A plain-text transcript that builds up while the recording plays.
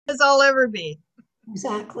as I'll ever be.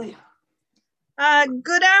 Exactly.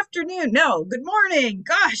 Good afternoon. No, good morning.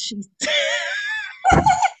 Gosh,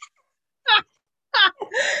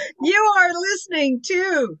 you are listening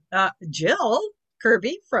to Jill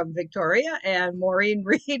Kirby from Victoria and Maureen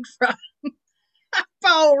Reed from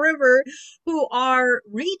Powell River, who are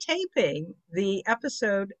retaping the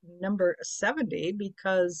episode number 70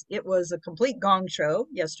 because it was a complete gong show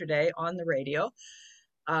yesterday on the radio.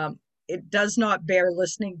 It does not bear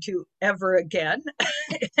listening to ever again.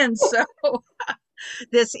 And so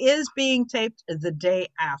this is being taped the day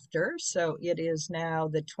after, so it is now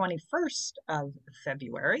the 21st of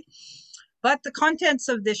February. But the contents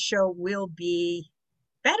of this show will be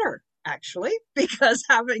better, actually, because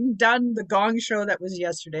having done the gong show that was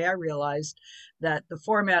yesterday, I realized that the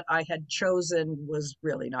format I had chosen was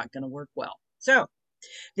really not going to work well. So,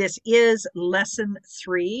 this is lesson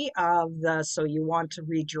 3 of the So You Want to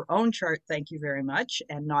Read Your Own Chart, thank you very much,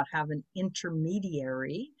 and not have an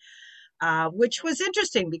intermediary, which was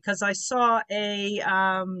interesting because I saw a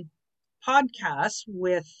podcast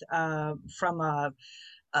with from a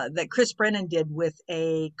that Chris Brennan did with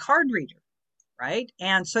a card reader, right?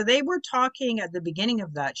 And so they were talking at the beginning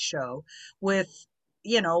of that show with,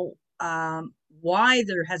 you know, why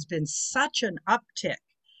there has been such an uptick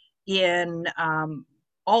in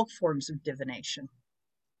all forms of divination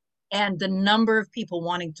and the number of people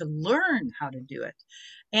wanting to learn how to do it.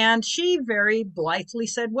 And she very blithely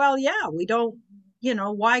said, well, yeah, we don't,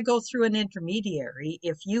 why go through an intermediary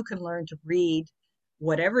if you can learn to read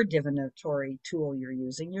whatever divinatory tool you're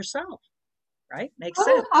using yourself, right? Makes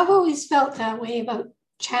sense. I've always felt that way about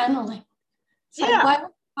channeling. It's like, Yeah,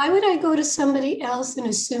 why would I go to somebody else and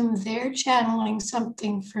assume they're channeling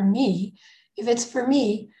something for me? If it's for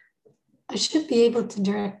me, I should be able to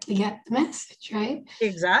directly get the message, right?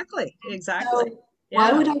 exactly. Exactly. So why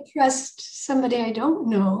Yeah. would I trust somebody I don't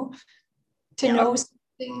know to Yeah. know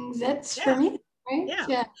something that's for Yeah. me, right? Yeah.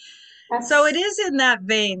 Yeah, So it that's is in that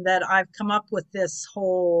vein that I've come up with this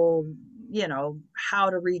whole, how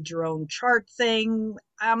to read your own chart thing.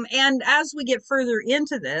 And as we get further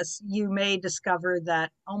into this, you may discover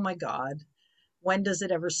that, oh my God, when does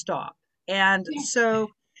it ever stop? And yeah. so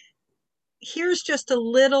here's just a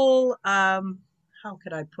little, how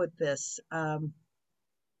could I put this? Uh,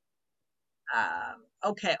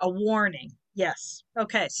 okay, a warning. Yes.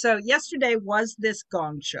 Okay. So yesterday was this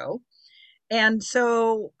gong show. And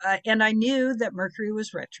so, and I knew that Mercury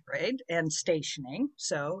was retrograde and stationing.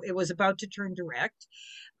 So it was about to turn direct,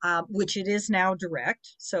 which it is now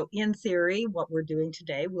direct. So, in theory, what we're doing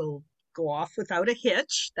today will go off without a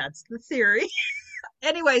hitch. That's the theory.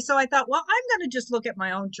 Anyway, so I thought, well, I'm going to just look at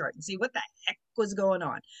my own chart and see what the heck was going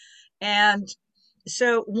on. And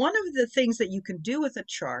so, one of the things that you can do with a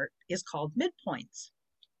chart is called midpoints.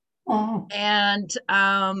 Oh, And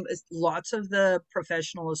lots of the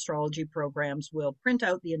professional astrology programs will print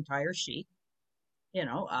out the entire sheet,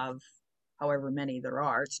 of however many there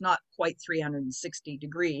are. It's not quite 360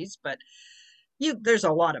 degrees, but there's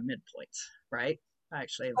a lot of midpoints, right?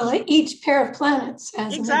 Actually, well, each pair of planets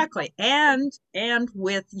has a midpoint. exactly. And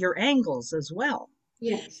with your angles as well.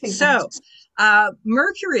 Yes, So, exactly.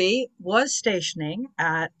 Mercury was stationing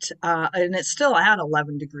at, and it's still at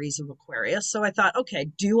 11 degrees of Aquarius. So I thought, okay,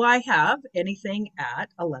 do I have anything at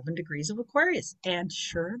 11 degrees of Aquarius? And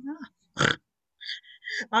sure enough,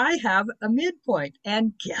 I have a midpoint.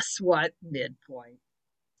 And guess what? Midpoint.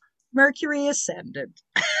 Mercury ascendant.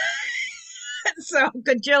 So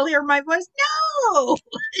could Jill hear my voice? No,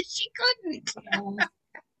 she couldn't. Yeah.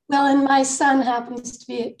 Well, and my sun happens to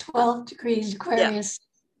be at 12 degrees Yeah, Aquarius.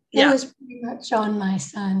 It yeah, was pretty much on my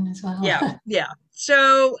sun as well. yeah, yeah.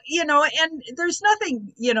 So, and there's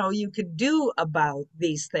nothing, you could do about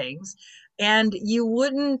these things. And you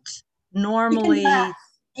wouldn't You can laugh. normally,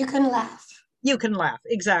 You can laugh. you can laugh,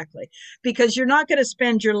 exactly, because you're not going to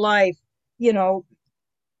spend your life, you know,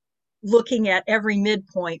 looking at every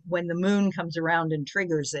midpoint when the moon comes around and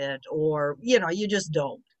triggers it, or, you just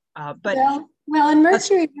don't. But, And uh,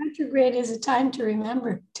 Mercury retrograde is a time to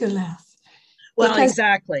remember to laugh well, because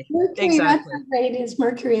exactly, Mercury exactly. retrograde is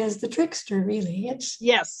Mercury as the trickster, really.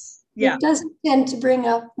 Yes, yeah. It doesn't tend to bring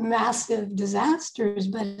up massive disasters,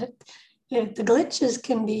 but the glitches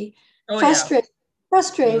can be Oh, yeah. frustrating. Oh, yeah.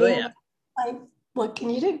 Frustrating. Like, what can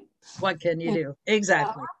you do? What can you Yeah. do?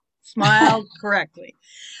 Exactly. Smile correctly.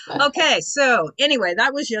 Okay, so anyway,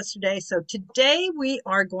 that was yesterday. So today we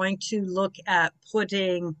are going to look at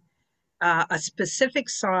putting a specific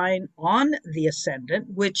sign on the ascendant,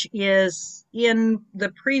 which is in the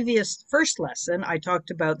previous first lesson. I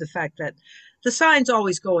talked about the fact that the signs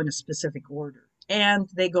always go in a specific order, and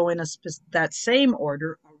they go in that same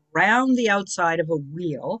order around the outside of a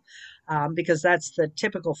wheel, because that's the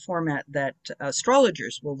typical format that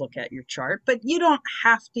astrologers will look at your chart. But you don't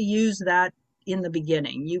have to use that in the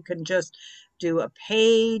beginning. You can just do a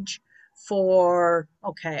page for,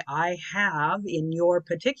 okay, I have in your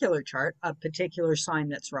particular chart a particular sign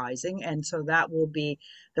that's rising. And so that will be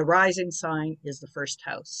the rising sign is the first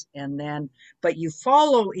house. And then, but you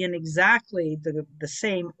follow in exactly the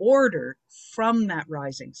same order from that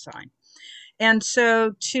rising sign. And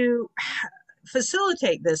so to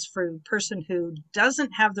facilitate this for a person who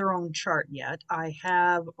doesn't have their own chart yet, I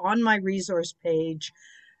have on my resource page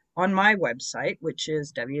on my website, which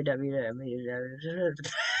is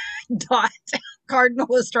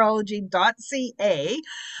www.cardinalastrology.ca.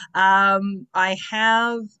 I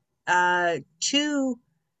have two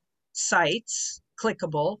sites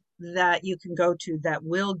clickable that you can go to that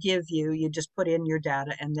will give you, you just put in your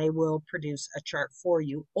data and they will produce a chart for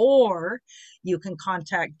you. Or you can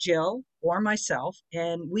contact Jill or myself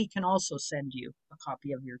and we can also send you a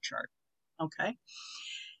copy of your chart. Okay.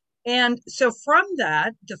 And so from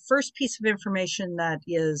that, the first piece of information that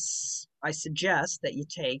is, I suggest that you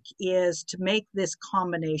take is to make this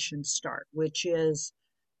combination start, which is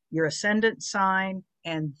your ascendant sign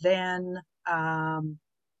and then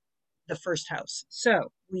the first house.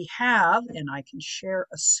 So we have, and I can share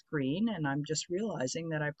a screen, and I'm just realizing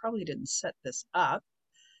that I probably didn't set this up.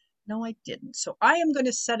 No, I didn't. So I am going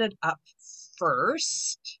to set it up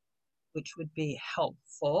first, which would be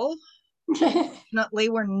helpful. Fortunately,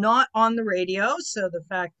 we're not on the radio, so the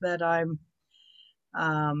fact that I'm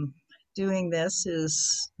doing this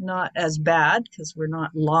is not as bad because we're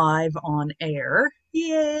not live on air.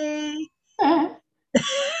 Yay!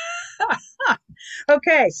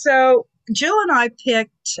 Okay, so Jill and I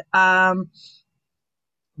picked,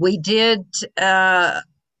 we did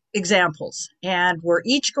examples, and we're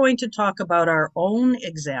each going to talk about our own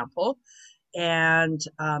example. And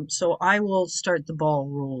so I will start the ball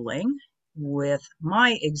rolling with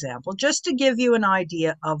my example, just to give you an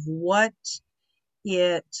idea of what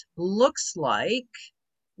it looks like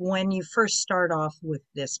when you first start off with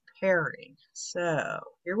this pairing. So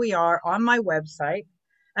here we are on my website.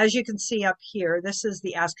 As you can see up here, this is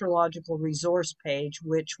the astrological resource page,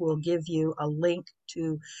 which will give you a link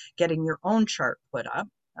to getting your own chart put up.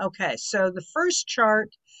 Okay, so the first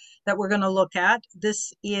chart that we're going to look at,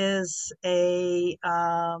 this is a,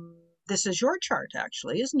 this is your chart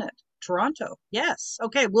actually, isn't it? Toronto. Yes.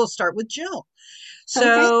 Okay, we'll start with Jill.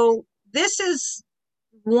 So okay. This is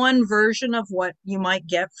one version of what you might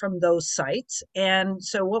get from those sites. And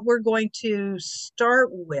so what we're going to start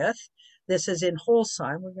with, this is in whole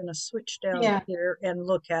sign. We're going to switch down here and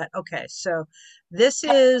look at, okay, so this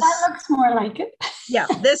is... That looks more like it. Yeah,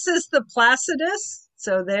 this is the Placidus.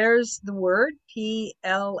 So there's the word,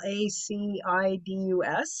 Placidus.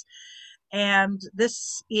 And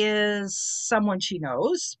this is someone she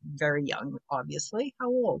knows, very young, obviously. How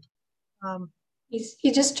old?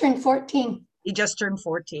 He just turned 14. He just turned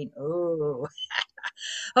 14. Oh,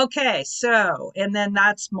 okay. So, and then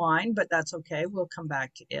that's mine, but that's okay. We'll come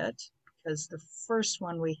back to it because the first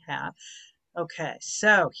one we have. Okay,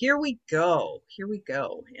 so here we go. Here we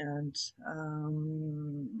go. And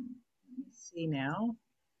let's see now.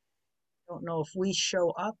 Don't know if we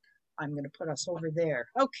show up. I'm going to put us over there.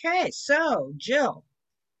 Okay, so Jill,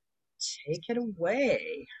 take it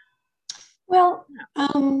away. Well,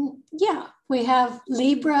 yeah, we have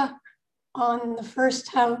Libra on the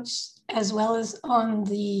first house as well as on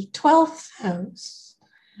the 12th house.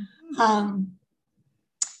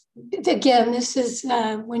 Again, this is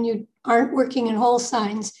when you aren't working in whole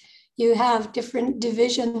signs, you have different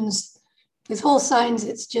divisions. With whole signs,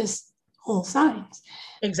 it's just whole signs.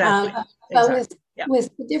 Exactly. But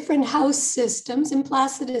with the different house systems, and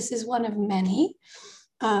Placidus is one of many.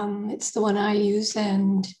 It's the one I use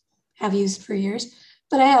and have used for years,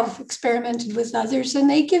 but I have experimented with others and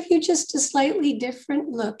they give you just a slightly different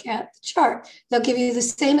look at the chart. They'll give you the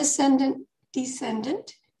same ascendant,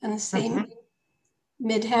 descendant, and the same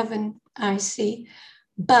midheaven IC,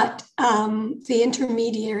 but the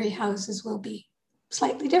intermediary houses will be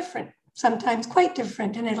slightly different, sometimes quite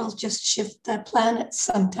different, and it'll just shift the planets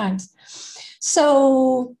sometimes.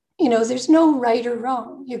 So, you know, there's no right or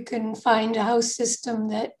wrong. You can find a house system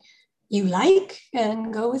that you like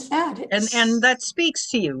and go with that. And that speaks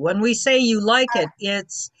to you. When we say you like it,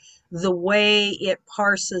 it's the way it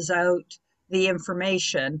parses out the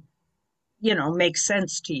information, you know, makes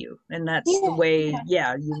sense to you. And that's the way,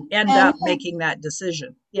 you end up making that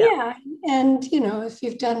decision. Yeah. And, you know, if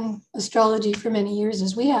you've done astrology for many years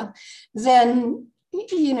as we have, then,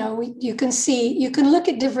 you know, you can look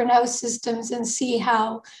at different house systems and see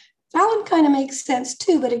how that one kind of makes sense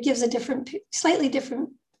too, but it gives a slightly different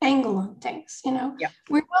angle on things. Yeah.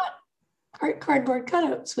 We're not cardboard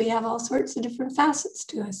cutouts. We have all sorts of different facets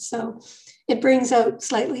to us. So it brings out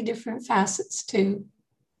slightly different facets to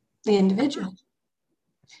the individual.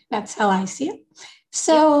 That's how I see it.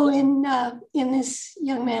 So in this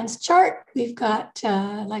young man's chart, we've got,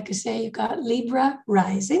 like I say, you've got Libra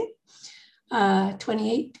rising,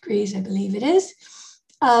 28 degrees, I believe it is.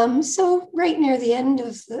 So right near the end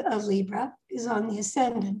of Libra is on the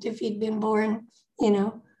ascendant. If he'd been born,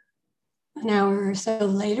 an hour or so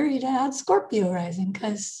later, he'd have had Scorpio rising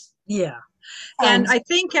because. Yeah. And I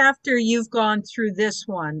think after you've gone through this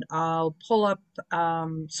one, I'll pull up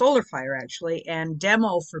Solar Fire actually and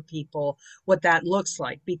demo for people what that looks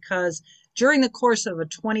like, because during the course of a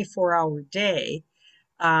 24-hour day,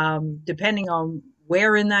 depending on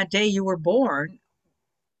where in that day you were born,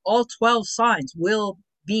 all 12 signs will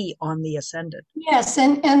be on the ascendant. Yes,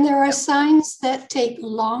 and there are signs that take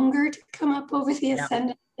longer to come up over the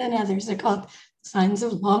ascendant than others. They're called signs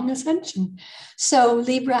of long ascension. So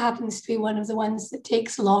Libra happens to be one of the ones that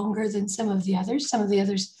takes longer than some of the others. Some of the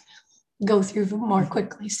others go through more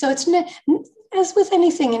quickly. So it's as with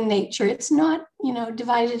anything in nature, it's not,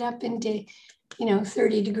 divided up into,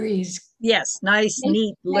 30 degrees. Yes, nice,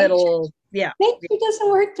 neat little, Nature doesn't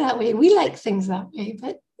work that way. We like things that way,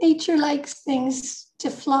 but nature likes things to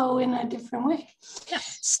flow in a different way.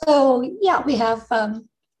 Yes. So we have, as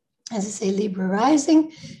I say, Libra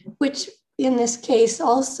rising, which in this case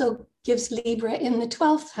also gives Libra in the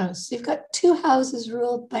 12th house. So you've got two houses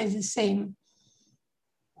ruled by the same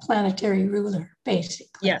planetary ruler, basically.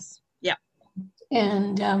 Yes. Yeah.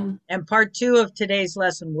 And part 2 of today's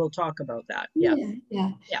lesson, we'll talk about that. Yeah.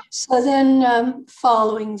 So then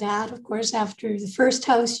following that, of course, after the first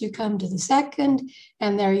house, you come to the second,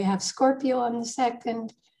 and there you have Scorpio on the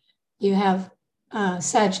second. You have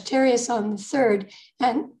Sagittarius on the third.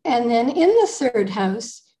 And then in the third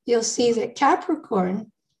house, you'll see that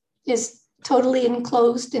Capricorn is totally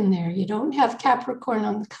enclosed in there. You don't have Capricorn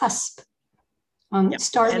on the cusp.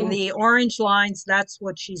 Starting. And the orange lines, that's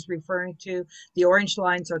what she's referring to. The orange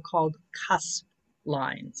lines are called cusp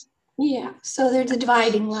lines. Yeah, so they're the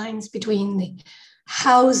dividing lines between the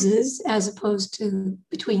houses as opposed to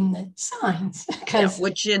between the signs.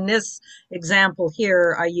 Which in this example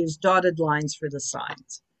here, I use dotted lines for the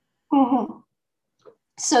signs. Mm-hmm.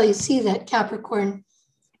 So you see that Capricorn,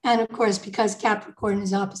 and of course, because Capricorn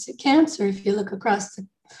is opposite Cancer, if you look across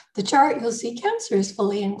the chart, you'll see Cancer is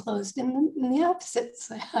fully enclosed in the opposite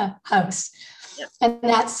house. Yep. And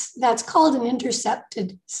that's called an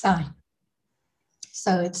intercepted sign.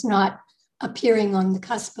 So it's not appearing on the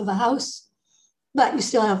cusp of a house, but you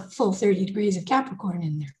still have full 30 degrees of Capricorn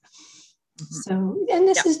in there. Mm-hmm. So, and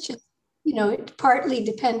this is just, it's partly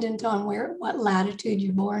dependent on what latitude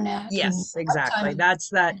you're born at. Yes, exactly. That's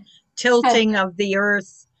that tilting of the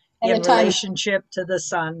earth in relationship to the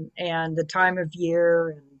sun and the time of year.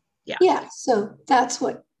 And so that's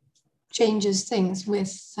what changes things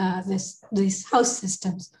with these house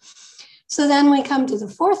systems. So then we come to the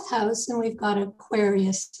fourth house, and we've got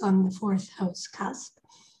Aquarius on the fourth house cusp,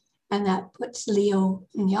 and that puts Leo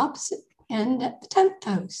in the opposite end at the 10th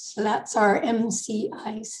house. So that's our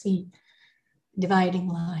MCIC dividing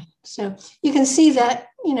line. So you can see that,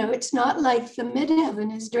 it's not like the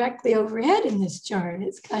midheaven is directly overhead in this chart.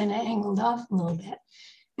 It's kind of angled off a little bit.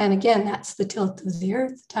 And again, that's the tilt of the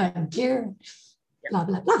earth, time of year, blah,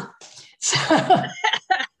 blah, blah. So,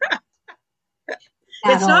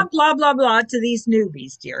 it's not blah, blah, blah to these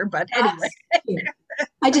newbies, dear, but anyway.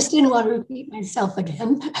 I just didn't want to repeat myself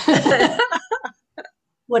again.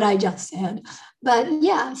 What I just said. But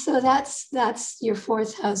so that's your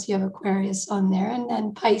fourth house. You have Aquarius on there. And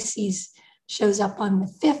then Pisces shows up on the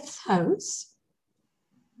fifth house.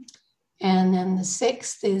 And then the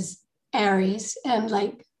sixth is Aries. And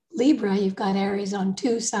like Libra, you've got Aries on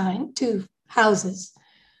two houses.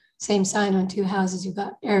 Same sign on two houses. You've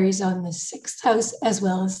got Aries on the sixth house as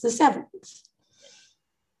well as the seventh.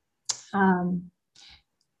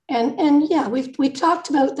 We talked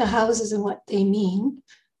about the houses and what they mean.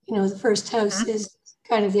 The first house is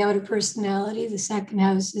kind of the outer personality. The second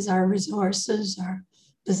house is our resources, our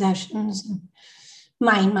possessions, and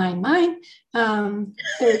mine.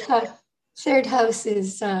 Third house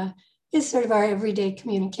is sort of our everyday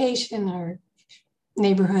communication, our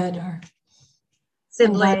neighborhood, our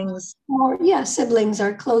siblings. Siblings,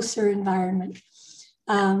 our closer environment.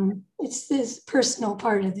 It's this personal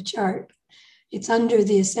part of the chart. It's under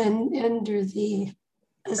the ascendant, and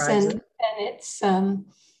it's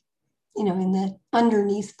in the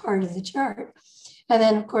underneath part of the chart. And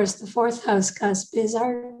then, of course, the fourth house cusp is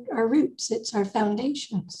our roots. It's our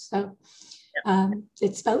foundations. So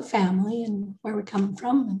it's about family and where we come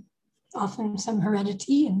from, and often some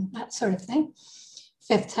heredity and that sort of thing.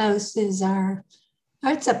 Fifth house is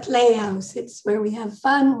it's a playhouse. It's where we have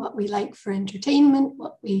fun, what we like for entertainment,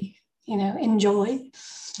 what we, enjoy.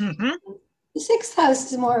 Mm-hmm. The sixth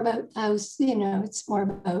house is more about house, it's more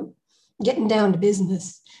about getting down to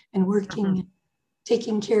business and working, and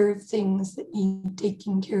taking care of things that need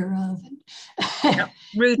taking care of. And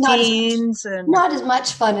routines not as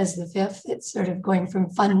much fun as the fifth. It's sort of going from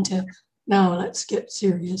fun to now let's get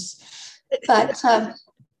serious. But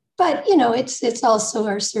it's also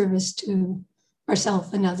our service to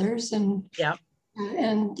ourselves and others, and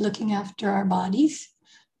looking after our bodies.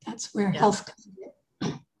 That's where health comes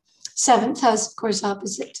in. Seventh house, of course,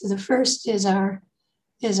 opposite to the first is our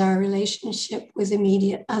relationship with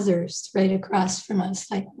immediate others right across from us,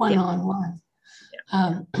 like one-on-one.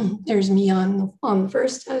 There's me on the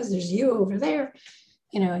first house, there's you over there,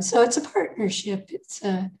 so it's a partnership. It's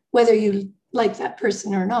whether you like that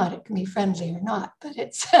person or not, it can be friendly or not, but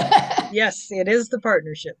it's yes, it is the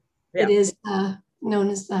partnership. It is known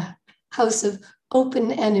as the house of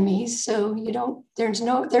open enemies. So they're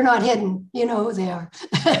not hidden, they are.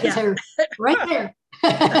 They're right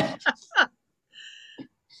there.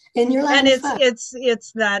 In your line and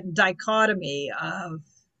it's that dichotomy of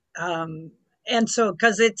and so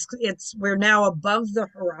because it's we're now above the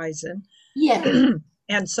horizon,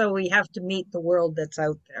 and so we have to meet the world that's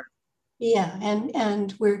out there.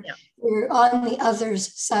 And we're on the other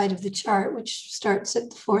side of the chart, which starts at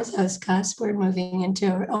the fourth house cusp. We're moving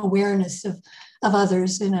into awareness of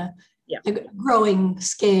others in a growing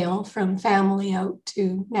scale, from family out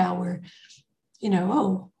to now we're,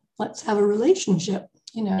 let's have a relationship.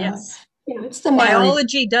 It's the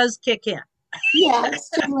biology does kick in. It's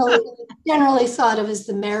generally thought of as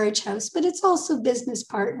the marriage house, but it's also business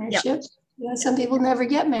partnerships. Some people never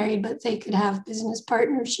get married, but they could have business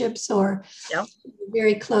partnerships or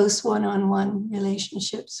very close one-on-one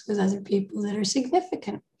relationships with other people that are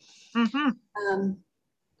significant. Mm-hmm.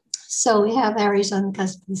 So we have Aries on the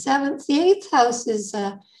cusp of the seventh. The eighth house is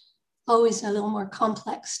always a little more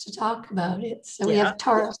complex to talk about it. So we have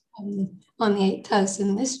Taurus on the eighth house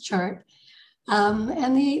in this chart.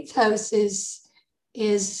 And the eighth house is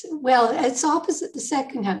it's opposite the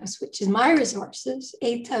second house, which is my resources.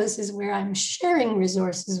 Eighth house is where I'm sharing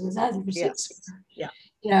resources with others.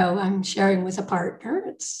 I'm sharing with a partner.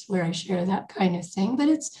 It's where I share that kind of thing. But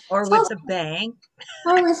it's with also, the bank,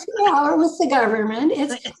 or with the government.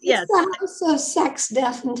 It's the house of sex,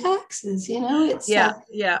 death, and taxes. It's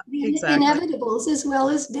exactly. inevitables as well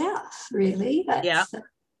as death. Really, that's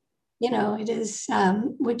it is,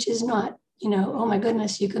 which is not. Oh my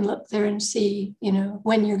goodness, you can look there and see,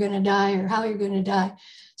 when you're going to die or how you're going to die.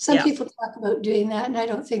 Some people talk about doing that, and I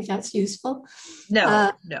don't think that's useful.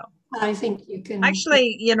 No. I think you can.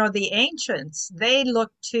 Actually, the ancients, they look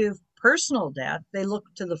to personal death. They look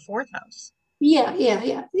to the fourth house. Yeah.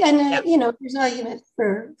 And, there's argument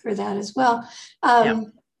for that as well.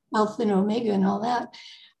 Alpha and Omega and all that.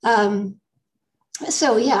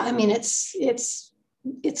 So,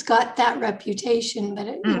 it's got that reputation, but,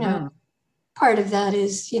 part of that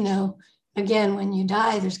is, again, when you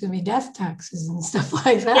die, there's going to be death taxes and stuff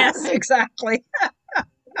like that. Yes, right? Exactly.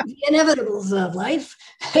 The inevitables of life.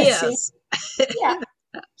 Yes.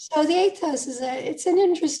 So the eighth house it's an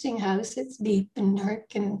interesting house. It's deep and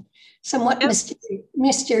dark and somewhat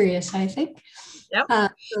mysterious, I think, for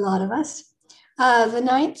a lot of us. The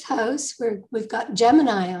ninth house, we've got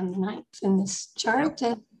Gemini on the ninth in this chart.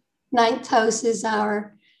 And ninth house is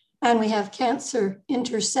and we have Cancer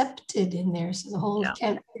intercepted in there. So the whole of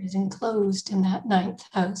Cancer is enclosed in that ninth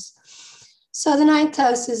house. So the ninth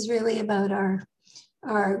house is really about our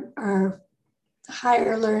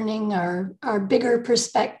higher learning, our bigger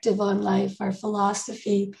perspective on life, our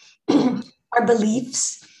philosophy, our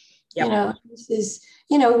beliefs. This is,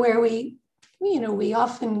 where we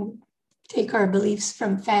often take our beliefs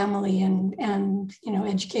from family and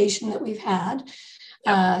education that we've had.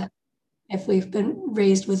 If we've been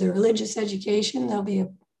raised with a religious education,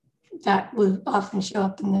 that will often show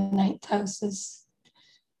up in the ninth house as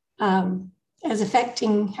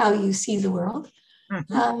affecting how you see the world.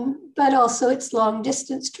 But also it's long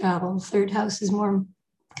distance travel. Third house is more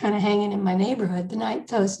kind of hanging in my neighborhood. The ninth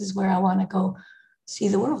house is where I want to go see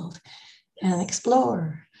the world and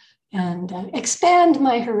explore and expand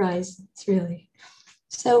my horizons, really.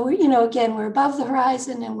 So, again, we're above the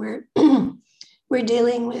horizon, and we're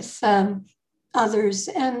dealing with others,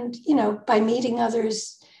 and by meeting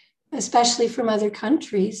others, especially from other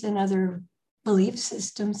countries and other belief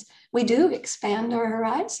systems, we do expand our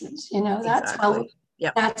horizons. Exactly.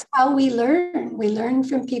 Yeah. That's how we learn. We learn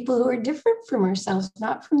from people who are different from ourselves,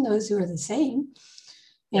 not from those who are the same.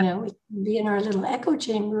 We can be in our little echo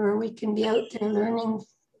chamber, or we can be out there learning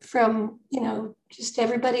from, just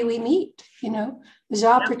everybody we meet. There's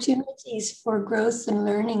opportunities for growth and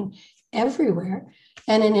learning everywhere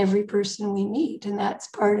and in every person we meet. And that's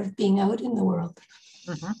part of being out in the world.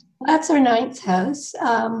 Mm-hmm. That's our 9th house.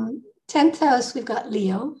 10th house, we've got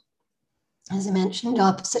Leo, as I mentioned,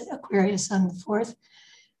 opposite Aquarius on the 4th.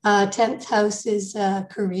 10th house is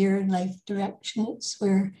career and life direction. It's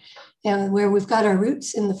where we've got our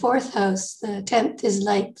roots in the 4th house. The 10th is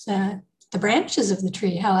like the branches of the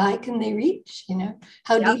tree. How high can they reach?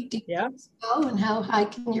 How deep do you go, and how high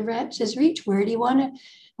can your branches reach? What do you want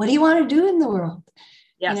to do in the world?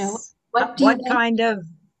 Yes. What kind of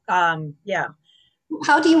how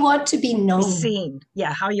do you want to be known? Seen.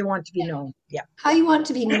 Yeah. How you want to be known. Yeah. How you want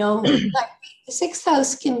to be known. Like, the 6th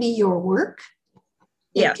house can be your work.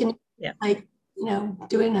 It can,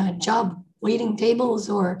 doing a job, waiting tables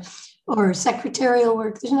or secretarial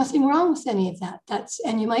work. There's nothing wrong with any of that.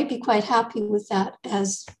 And you might be quite happy with that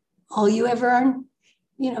as all you ever earn.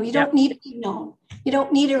 You don't need to be known. You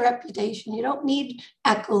don't need a reputation. You don't need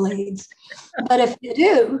accolades. But if you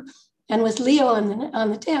do, and with Leo on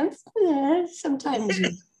the 10th, sometimes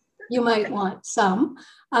you might want some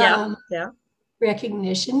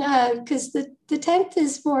recognition, because the 10th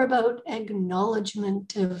is more about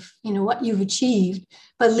acknowledgement of what you've achieved.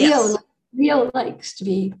 But Leo likes to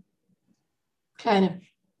be kind of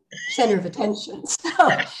center of attention. So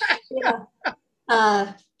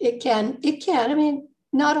it can. I mean,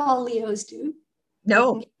 not all Leos do.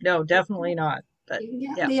 No, definitely not. But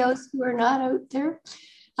Leos who are not out there.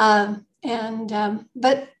 But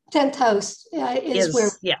 10th house is where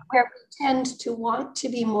we tend to want to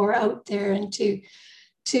be more out there and to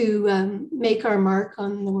make our mark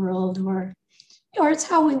on the world, or it's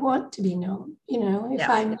how we want to be known. If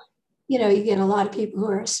I'm, you get a lot of people who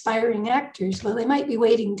are aspiring actors. Well, they might be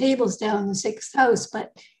waiting tables down the 6th house,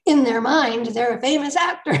 but in their mind, they're a famous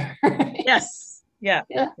actor. Yes. Yeah.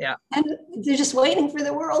 And they're just waiting for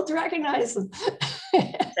the world to recognize them.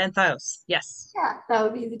 10th house. Yes. Yeah, that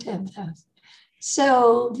would be the 10th house.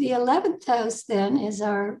 So the 11th house then is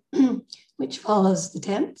which follows the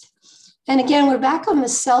 10th. And again, we're back on the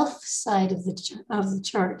self side of the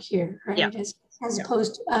chart here, right? Yeah. As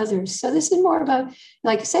opposed to others. So this is more about,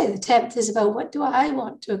 like I say, the 10th is about, what do I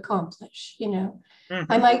want to accomplish? Mm-hmm.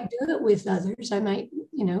 I might do it with others. I might,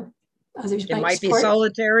 others might be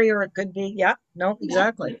solitary, or it could be,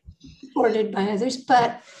 exactly. Supported by others,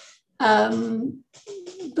 but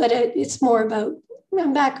it's more about,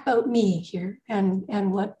 I'm back about me here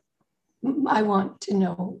and what I want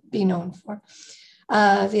to be known for.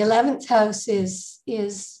 The 11th house is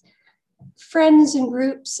friends and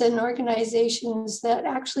groups and organizations that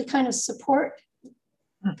actually kind of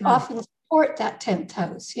often support that 10th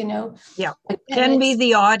house, Yeah. Can be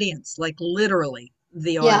the audience, like literally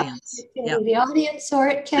the audience. It can be the audience, or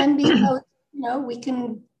it can be, we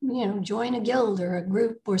can, join a guild or a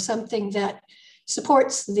group or something that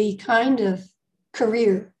supports the kind of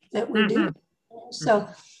career that we're doing. So,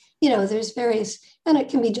 there's various, and it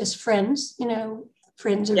can be just friends.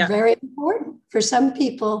 Friends are very important. For some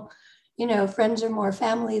people, friends are more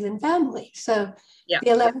family than family. So the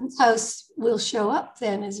 11th house will show up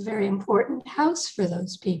then as a very important house for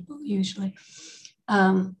those people, usually,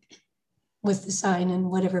 with the sign and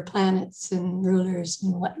whatever planets and rulers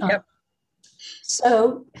and whatnot. Yep.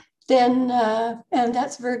 So then, and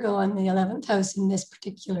that's Virgo on the 11th house in this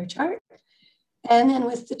particular chart. And then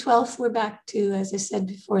with the 12th, we're back to, as I said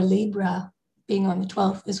before, Libra being on the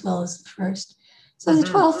 12th as well as the 1st. So the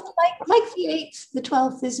 12th, like the 8th, the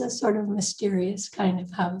 12th is a sort of mysterious kind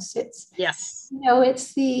of house. It's, it's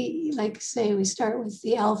the, like say, we start with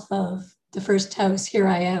the alpha of the first house, here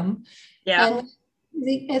I am. Yeah. And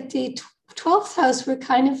at the 12th house, we're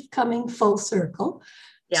kind of coming full circle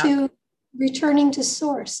to returning to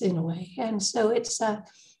source in a way. And so it's a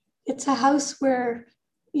house where,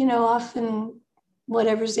 often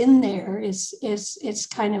whatever's in there is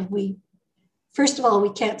kind of, first of all,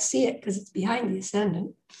 we can't see it because it's behind the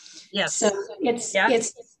ascendant. Yes. So it's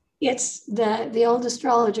the old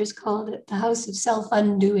astrologers called it the house of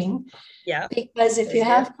self-undoing. Yeah. Because if you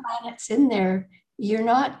have planets in there, you're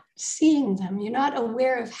not seeing them. You're not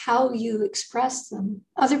aware of how you express them.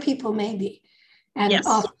 Other people may be, and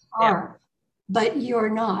often are, but you're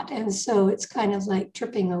not. And so it's kind of like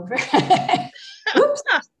tripping over. Oops.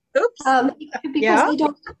 Because they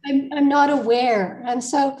don't. I'm not aware, and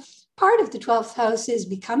so part of the 12th house is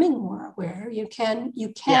becoming more aware. You can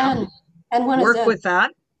And work with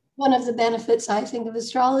that. one of the benefits I think of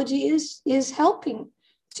astrology is helping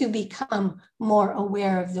to become more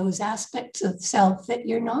aware of those aspects of self that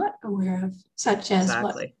you're not aware of, such as what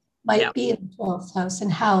Exactly. Yeah. might be in the 12th house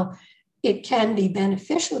and how it can be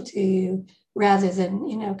beneficial to you rather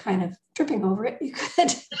than, kind of tripping over it. You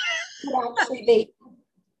could actually be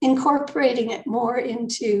incorporating it more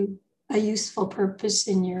into a useful purpose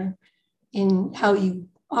in how you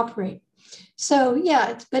operate. So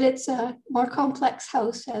yeah, but it's a more complex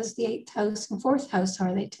house as the 8th house and 4th house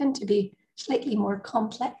are. They tend to be slightly more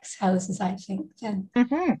complex houses, I think, than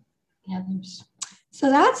Mm-hmm. the others. So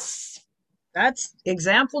that's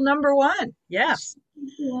example number one. Yes.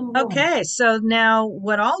 number one. Okay, so now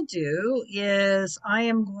what I'll do is I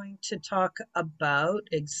am going to talk about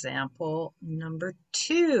example number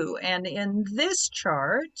two. And in this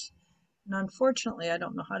chart, and unfortunately, I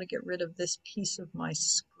don't know how to get rid of this piece of my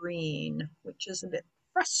screen, which is a bit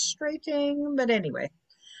frustrating, but anyway.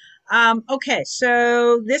 Okay,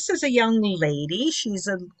 so this is a young lady. She's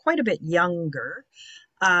quite a bit younger.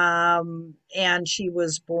 And she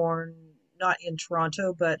was born not in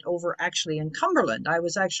Toronto, but over actually in Cumberland. I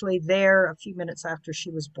was actually there a few minutes after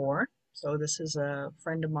she was born. So this is a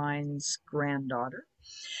friend of mine's granddaughter.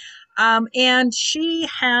 And she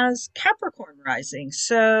has Capricorn rising.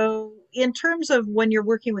 So, in terms of when you're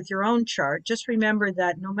working with your own chart, just remember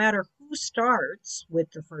that no matter who starts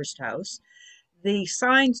with the first house, the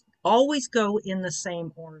signs always go in the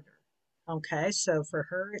same order. Okay, so for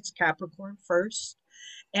her, it's Capricorn first.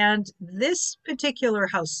 And this particular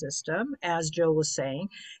house system, as Joe was saying,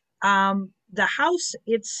 the house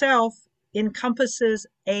itself encompasses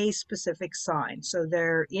a specific sign. So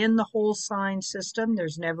they're in the whole sign system.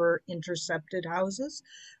 There's never intercepted houses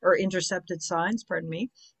or intercepted signs, pardon me.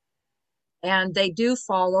 And they do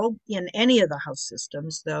follow in any of the house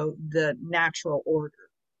systems, though, the natural order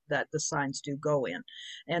that the signs do go in.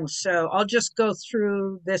 And so I'll just go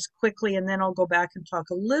through this quickly and then I'll go back and talk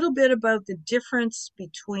a little bit about the difference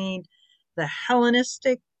between the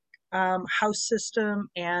Hellenistic house system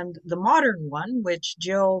and the modern one, which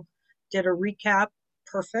Jill did a recap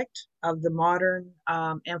perfect of the modern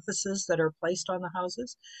emphasis that are placed on the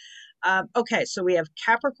houses. Okay, so we have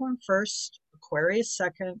Capricorn first, Aquarius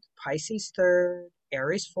second, Pisces third,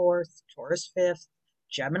 Aries fourth, Taurus fifth,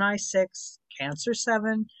 Gemini sixth, Cancer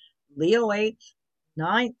seven, Leo eighth,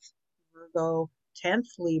 ninth, Virgo, 10th,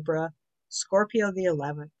 Libra, Scorpio the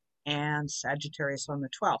 11th, and Sagittarius on the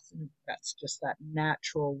 12th. And that's just that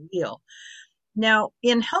natural wheel. Now,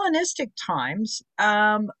 in Hellenistic times,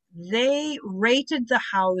 they rated the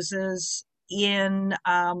houses in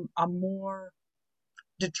a more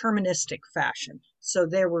deterministic fashion. So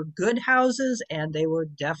there were good houses and they were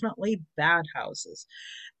definitely bad houses.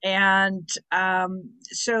 And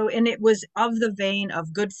and it was of the vein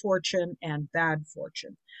of good fortune and bad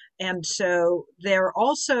fortune. And so their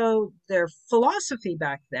philosophy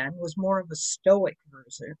back then was more of a Stoic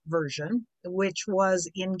version, which was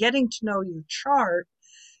in getting to know your chart,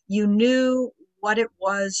 you knew what it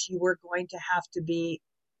was you were going to have to be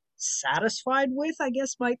satisfied with, I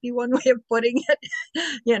guess might be one way of putting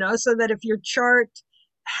it, so that if your chart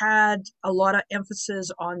had a lot of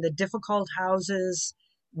emphasis on the difficult houses,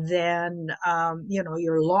 then,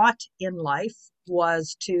 your lot in life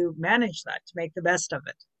was to manage that, to make the best of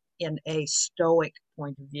it in a Stoic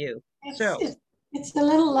point of view. It's a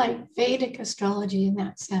little like Vedic astrology in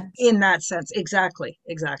that sense. In that sense, exactly.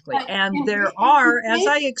 And there are, as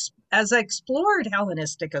I explored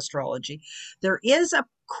Hellenistic astrology, there is a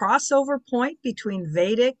crossover point between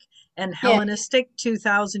Vedic and Hellenistic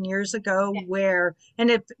 2,000 years ago, where, and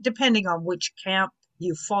it, depending on which camp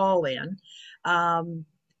you fall in,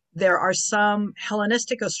 there are some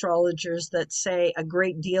Hellenistic astrologers that say a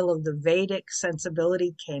great deal of the Vedic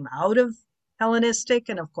sensibility came out of Hellenistic,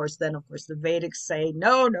 and of course the Vedics say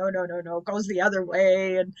no, it goes the other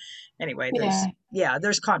way. And anyway,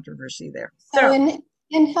 there's controversy there. So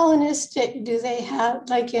in Hellenistic, do they have,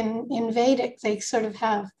 like in Vedic, they sort of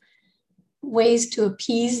have ways to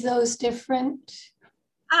appease those different?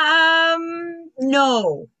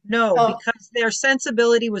 No, because their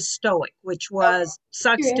sensibility was Stoic, which was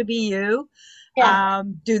sucks to be you.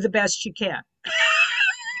 Do the best you can.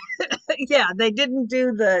 Yeah, they didn't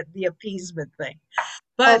do the appeasement thing.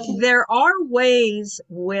 But there are ways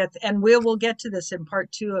and we will get to this in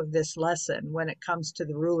part 2 of this lesson when it comes to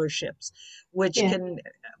the rulerships, which can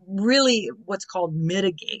really what's called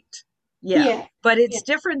mitigate. But it's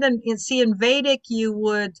different than in Vedic, you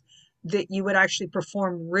would actually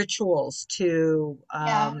perform rituals to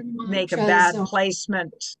make a bad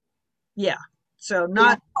placement. So Yeah.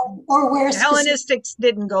 not Or wear specific, Hellenistics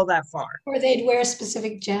didn't go that far. or they'd wear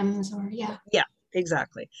specific gems, or yeah. Yeah,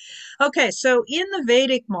 exactly. Okay, so in the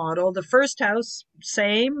Vedic model, the first house,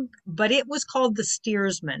 same, but it was called the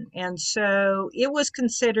steersman. And so it was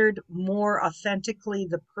considered more authentically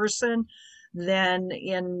the person than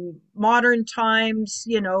in modern times.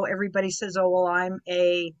 Everybody says, oh, well, I'm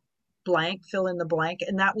a blank, fill in the blank.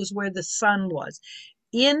 And that was where the sun was.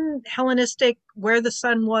 In Hellenistic, where the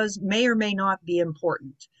sun was may or may not be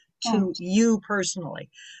important to you personally.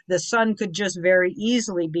 The sun could just very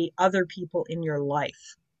easily be other people in your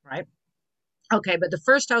life, right? Okay, but the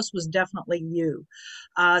first house was definitely you.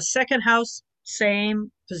 Second house,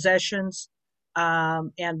 same possessions,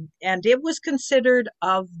 and it was considered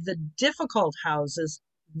of the difficult houses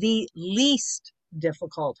the least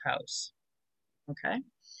difficult house. Okay.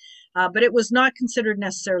 But it was not considered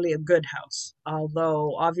necessarily a good house,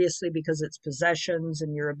 although obviously because it's possessions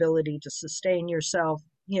and your ability to sustain yourself,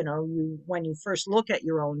 when you first look at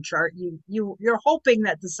your own chart, you're hoping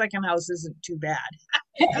that the second house isn't too bad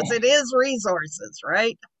because it is resources,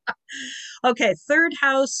 right? Okay, third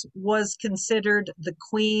house was considered the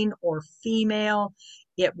queen or female.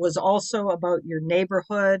 It was also about your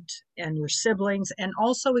neighborhood and your siblings and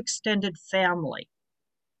also extended family,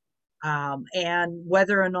 and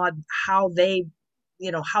whether or not how they,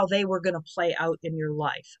 how they were going to play out in your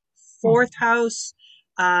life. Fourth house,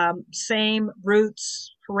 same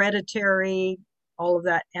roots, hereditary, all of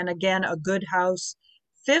that. And again, a good house.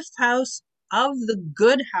 Fifth house, of the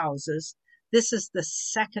good houses, this is the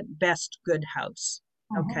second best good house.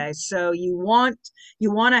 Okay, so you want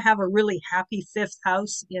to have a really happy fifth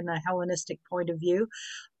house in a Hellenistic point of view.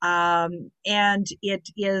 And it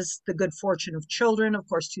is the good fortune of children. Of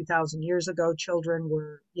course, 2,000 years ago, children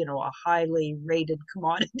were, a highly rated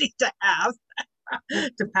commodity to have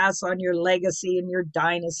to pass on your legacy and your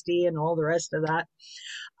dynasty and all the rest of that.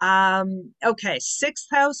 Okay, sixth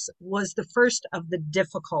house was the first of the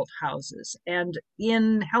difficult houses. And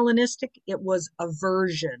in Hellenistic, it was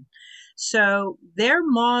aversion. So their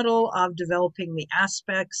model of developing the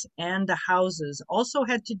aspects and the houses also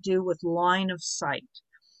had to do with line of sight.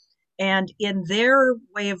 And in their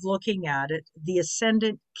way of looking at it, the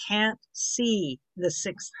ascendant can't see the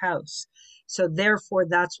sixth house. So therefore,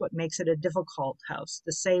 that's what makes it a difficult house.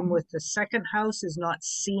 The same with the second house is not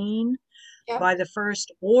seen by the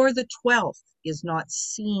first, or the 12th is not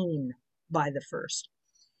seen by the first.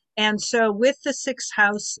 And so with the sixth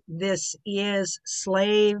house, this is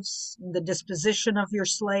slaves, the disposition of your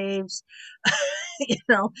slaves,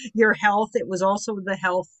 your health. It was also the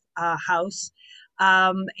health house.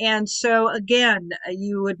 And so again,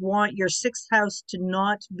 you would want your sixth house to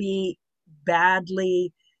not be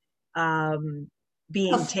badly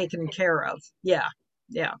being taken care of. Yeah.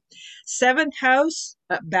 Yeah. Seventh house,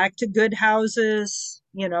 back to good houses.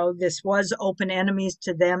 This was open enemies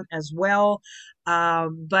to them as well.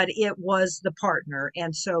 But it was the partner.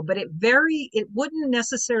 And so, but it wouldn't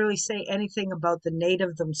necessarily say anything about the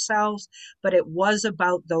native themselves, but it was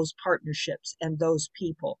about those partnerships and those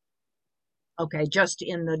people. Okay, just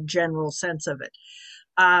in the general sense of it.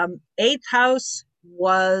 Eighth house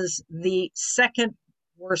was the second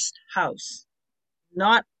worst house.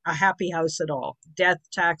 Not a happy house at all. Death,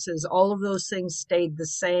 taxes, all of those things stayed the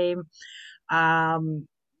same,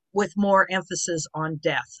 with more emphasis on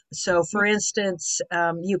death. So, for instance,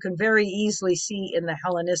 you can very easily see in the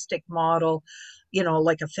Hellenistic model,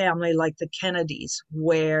 like a family like the Kennedys,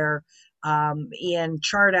 where in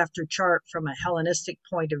chart after chart from a Hellenistic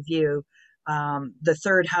point of view, the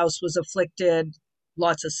third house was afflicted,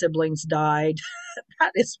 lots of siblings died.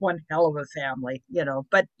 That is one hell of a family,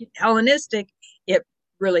 but Hellenistic, it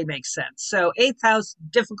really makes sense. So eighth house,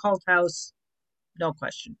 difficult house, no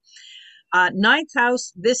question. Ninth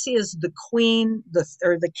house, this is the queen,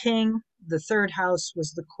 or the king. The third house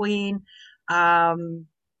was the queen,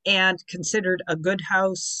 and considered a good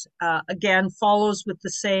house. Again, follows with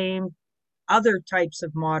the same other types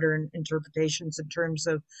of modern interpretations in terms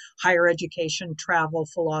of higher education, travel,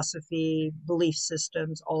 philosophy, belief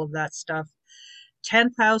systems, all of that stuff.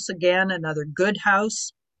 10th house, again, another good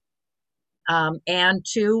house, and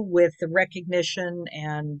too, with the recognition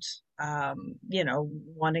and,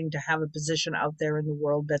 wanting to have a position out there in the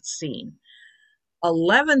world that's seen.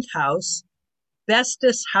 11th house,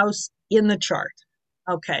 bestest house in the chart.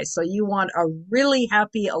 Okay, so you want a really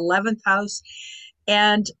happy 11th house.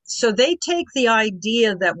 And so they take the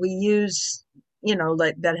idea that we use,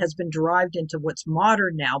 that has been derived into what's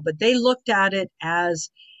modern now, but they looked at it as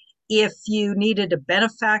if you needed a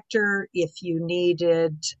benefactor, if you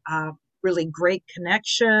needed really great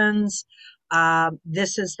connections,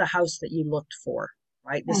 this is the house that you looked for.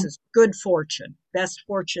 right? This is good fortune, best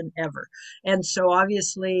fortune ever. And so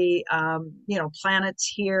obviously, planets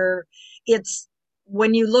here, it's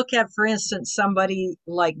when you look at, for instance, somebody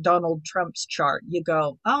like Donald Trump's chart, you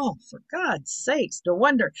go, oh, for God's sakes, no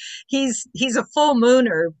wonder he's a full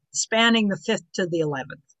mooner spanning the 5th to the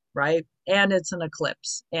 11th, right? And it's an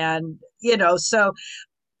eclipse. And,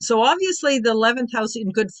 so obviously the 11th house in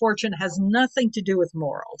good fortune has nothing to do with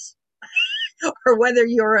morals or whether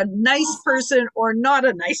you're a nice person or not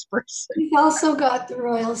a nice person. He's also got the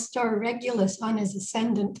royal star Regulus on his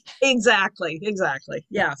ascendant. Exactly.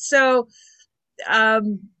 Yeah. So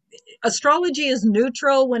astrology is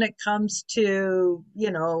neutral when it comes to,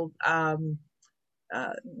 the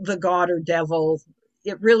god or devil.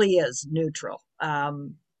 It really is neutral.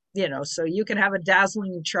 So you can have a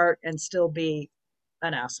dazzling chart and still be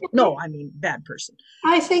an asshole. No, I mean, bad person.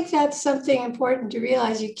 I think that's something important to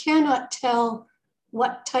realize. You cannot tell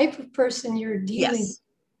what type of person you're dealing with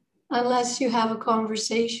unless you have a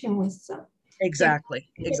conversation with them. Exactly.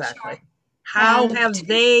 How have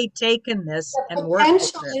they taken this and worked with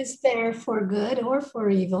it? The potential is there for good or for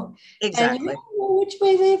evil. Exactly. And you don't know which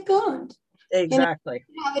way they've gone. Exactly.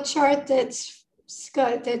 You have a chart that's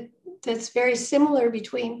very similar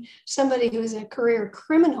between somebody who's a career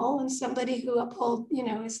criminal and somebody who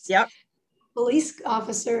is a police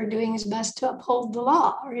officer doing his best to uphold the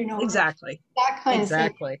law, exactly that kind of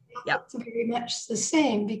thing. Yeah, it's very much the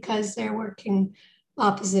same because they're working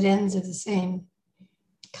opposite ends of the same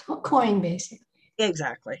coin, basically.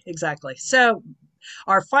 Exactly. So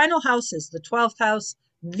our final house is the 12th house,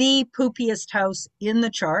 the poopiest house in the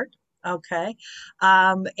chart. Okay.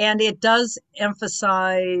 And it does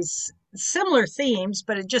emphasize similar themes,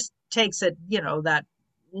 but it just takes it, that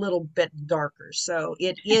little bit darker. So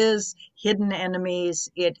it is hidden enemies.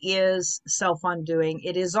 It is self-undoing.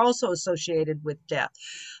 It is also associated with death.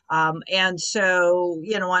 And so,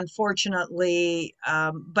 unfortunately,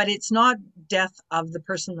 but it's not death of the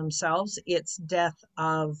person themselves. It's death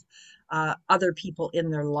of other people in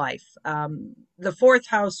their life. The 4th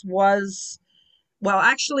house was, well,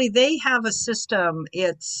 actually, they have a system.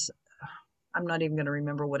 I'm not even going to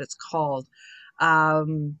remember what it's called.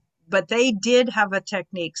 But they did have a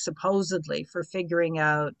technique supposedly for figuring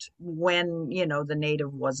out when, the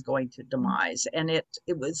native was going to demise. And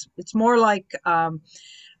it's more like an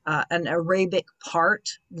Arabic part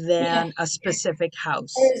than a specific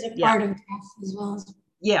house. There's a part of death as well.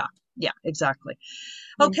 Yeah, exactly.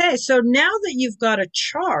 Okay, so now that you've got a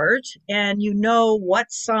chart and you know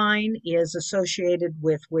what sign is associated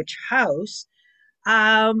with which house,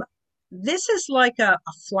 this is like a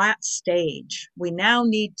flat stage. We now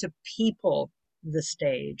need to people the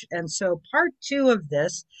stage. And so part 2 of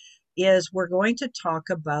this is we're going to talk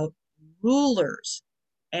about rulers.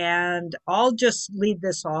 And I'll just lead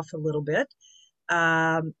this off a little bit.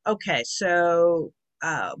 Okay, so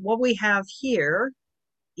what we have here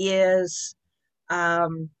is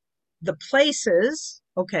the places.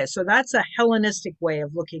 Okay, so that's a Hellenistic way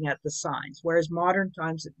of looking at the signs, whereas modern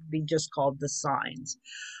times it would be just called the signs.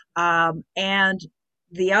 And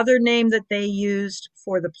the other name that they used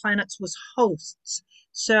for the planets was hosts.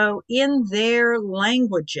 So in their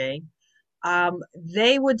languaging,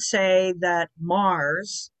 they would say that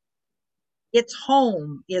Mars, its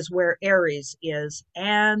home is where Aries is,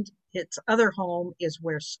 and its other home is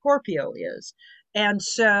where Scorpio is. And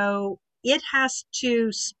so it has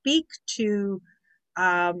to speak to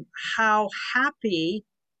how happy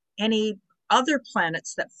any other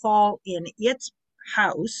planets that fall in its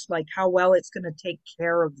house, like how well it's going to take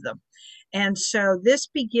care of them. And so this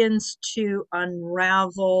begins to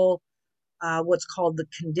unravel what's called the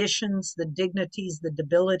conditions, the dignities, the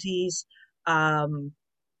debilities, and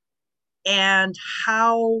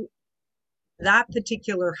how that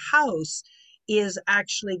particular house is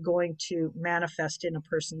actually going to manifest in a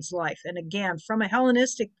person's life. And again, from a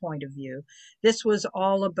Hellenistic point of view, this was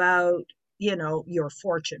all about, your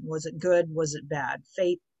fortune. Was it good? Was it bad?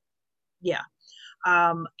 Fate? Yeah.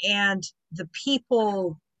 And the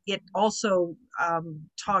people, it also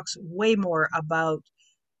talks way more about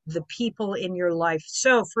the people in your life.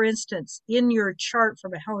 So, for instance, in your chart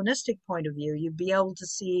from a Hellenistic point of view, you'd be able to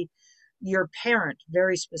see your parent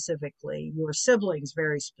very specifically, your siblings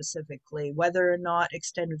very specifically, whether or not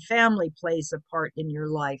extended family plays a part in your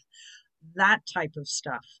life, that type of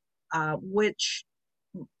stuff, which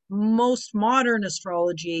most modern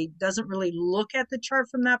astrology doesn't really look at the chart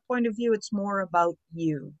from that point of view. It's more about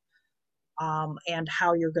you and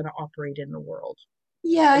how you're going to operate in the world.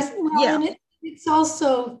 And it's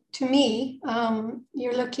also, to me,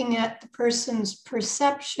 you're looking at the person's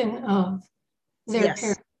perception of their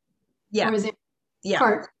parent. Yeah. Or their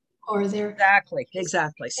part or their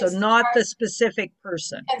Exactly. So as the not chart, the specific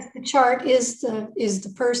person. as the chart is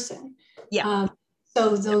the person. Yeah.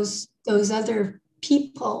 So those other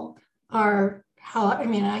people are how, I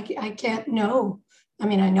mean, I can't know. I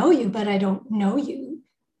mean, I know you, but I don't know you,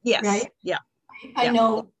 Yes. right? Yeah. I Yeah.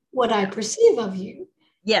 know what I perceive of you. And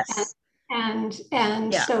Yes.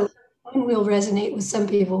 and Yeah. so one will resonate with some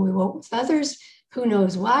people, we won't with others. Who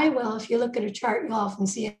knows why? Well, if you look at a chart, you'll often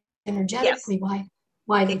see Yes. energetically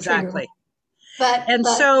why they trigger. Exactly. And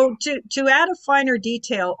But so to add a finer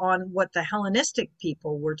detail on what the Hellenistic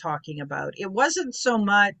people were talking about, it wasn't so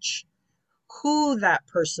much who that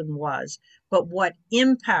person was, but what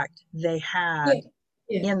impact they yeah, had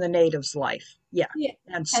yeah, in the native's life. Yeah. yeah.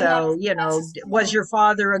 And And so, that's a was similar. your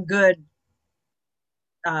father a good,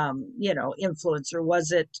 influencer?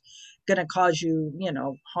 Was it going to cause you,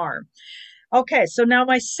 harm? Okay. So now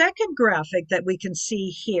my second graphic that we can see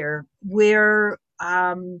here, we're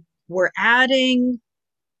adding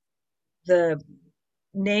the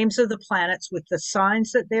names of the planets with the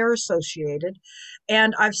signs that they're associated.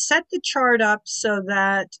 And I've set the chart up so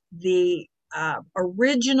that the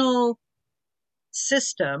original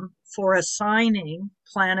system for assigning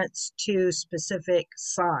planets to specific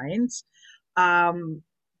signs. Um,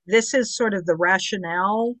 this is sort of the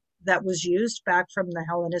rationale that was used back from the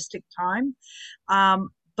Hellenistic time.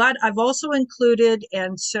 But I've also included,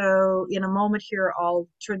 and so in a moment here, I'll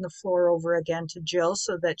turn the floor over again to Jill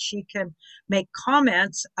so that she can make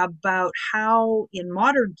comments about how in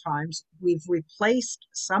modern times we've replaced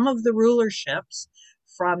some of the rulerships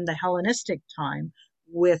from the Hellenistic time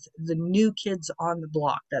with the new kids on the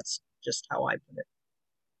block. That's just how I put it.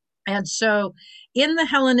 And so in the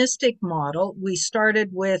Hellenistic model, we started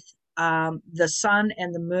with the sun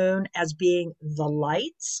and the moon as being the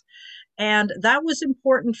lights. And that was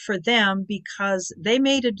important for them because they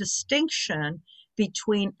made a distinction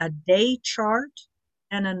between a day chart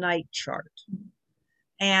and a night chart.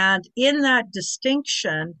 And in that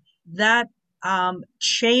distinction, that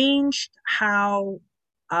changed how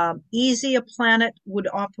easy a planet would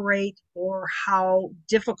operate or how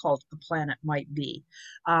difficult a planet might be,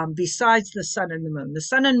 besides the sun and the moon. The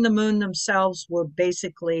sun and the moon themselves were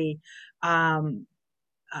basically um,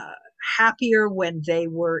 uh, happier when they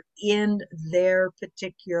were in their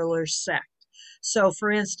particular sect. So, for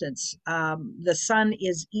instance, the sun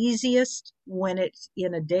is easiest when it's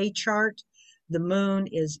in a day chart. The moon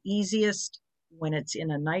is easiest when it's in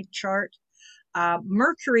a night chart.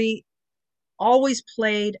 Mercury always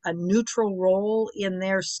played a neutral role in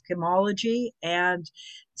their schemology. And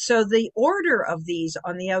so the order of these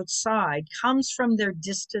on the outside comes from their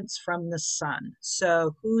distance from the sun.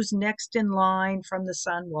 So who's next in line from the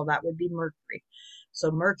sun? Well, that would be Mercury.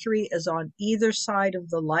 So Mercury is on either side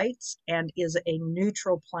of the lights and is a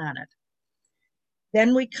neutral planet.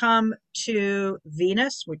 Then we come to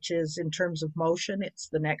Venus, which is in terms of motion, it's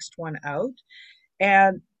the next one out.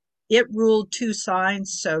 And it ruled two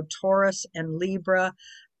signs, so Taurus and Libra.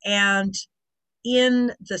 And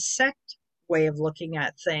in the sect way of looking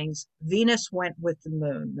at things, Venus went with the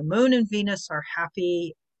moon. The moon and Venus are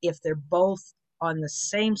happy if they're both on the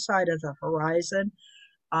same side of the horizon.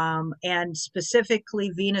 And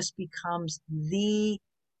specifically, Venus becomes the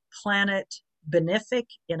planet benefic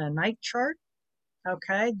in a night chart.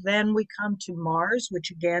 Okay, then we come to Mars,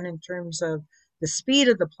 which again, in terms of the speed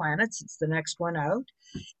of the planets, it's the next one out.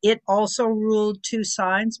 It also ruled two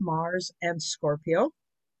signs, Mars and Scorpio.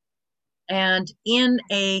 And in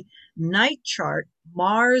a night chart,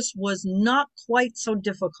 Mars was not quite so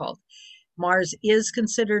difficult. Mars is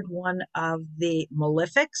considered one of the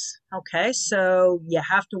malefics. Okay, so you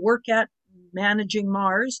have to work at managing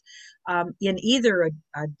Mars in either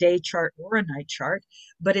a day chart or a night chart,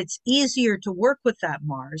 but it's easier to work with that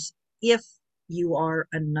Mars if you are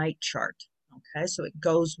a night chart. Okay, so it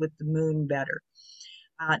goes with the moon better.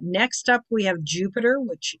 Next up, we have Jupiter,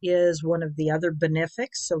 which is one of the other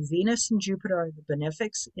benefics. So Venus and Jupiter are the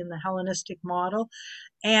benefics in the Hellenistic model.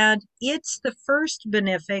 And it's the first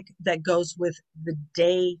benefic that goes with the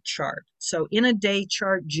day chart. So in a day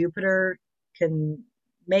chart, Jupiter can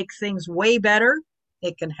make things way better.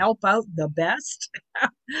 It can help out the best.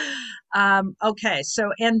 Okay,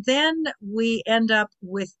 so and then we end up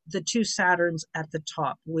with the two Saturns at the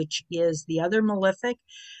top, which is the other malefic.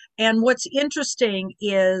 And what's interesting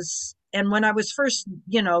is, and when I was first,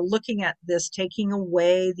 looking at this, taking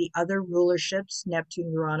away the other rulerships,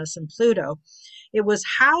 Neptune, Uranus, and Pluto, it was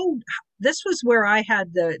how this was where I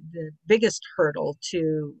had the biggest hurdle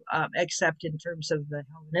to accept in terms of the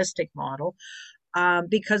Hellenistic model,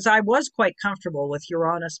 because I was quite comfortable with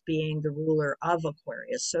Uranus being the ruler of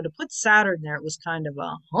Aquarius. So to put Saturn there, it was kind of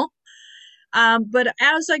a, huh? But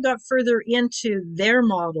as I got further into their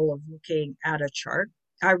model of looking at a chart,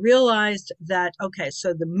 I realized that, okay,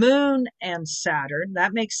 so the moon and Saturn,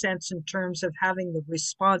 that makes sense in terms of having the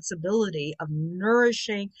responsibility of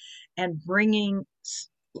nourishing and bringing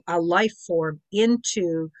a life form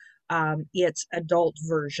into its adult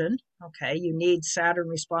version. Okay, you need Saturn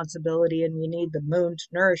responsibility and you need the moon to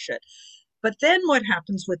nourish it. But then what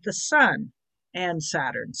happens with the sun and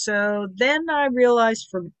Saturn? So then I realized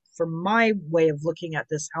from my way of looking at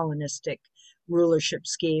this Hellenistic rulership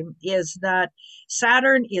scheme is that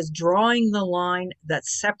Saturn is drawing the line that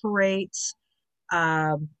separates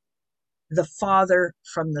um, the father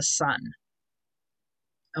from the son.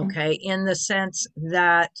 Okay, in the sense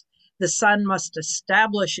that the son must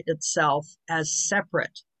establish itself as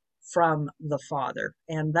separate from the father.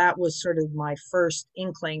 And that was sort of my first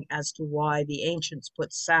inkling as to why the ancients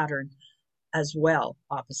put Saturn as well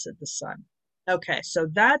opposite the sun. Okay, so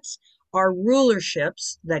that's our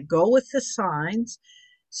rulerships that go with the signs.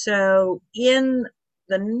 So in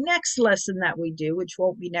the next lesson that we do, which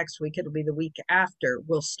won't be next week, it'll be the week after,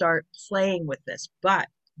 we'll start playing with this. But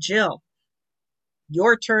Jill,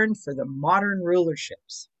 your turn for the modern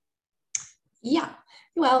rulerships. Yeah.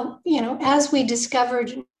 Well, as we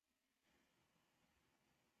discovered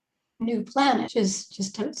new planet, which is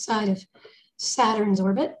just outside of Saturn's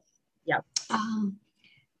orbit. Yeah.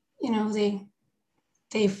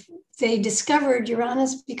 They discovered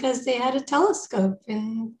Uranus because they had a telescope,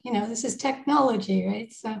 and this is technology,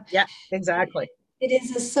 right? So yeah, exactly. It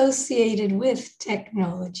is associated with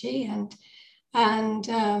technology, and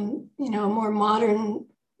a more modern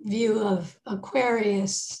view of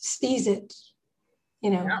Aquarius sees it,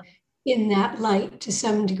 yeah, in that light to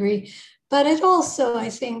some degree. But it also, I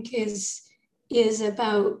think, is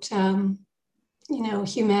about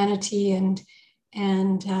humanity and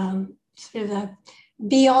sort of a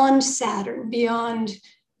beyond Saturn, beyond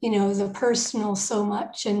the personal so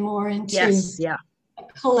much, and more into yeah, a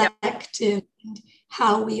collective, yep, and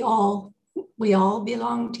how we all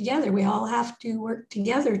belong together. We all have to work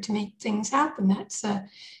together to make things happen. That's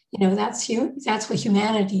that's what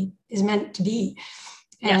humanity is meant to be.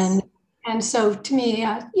 Yes. And so to me,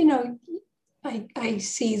 I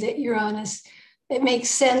see that Uranus, it makes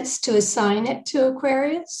sense to assign it to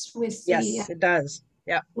Aquarius with yes, it does.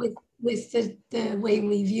 Yeah. With the way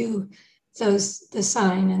we view the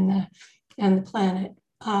sign and the planet.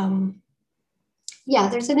 Yeah,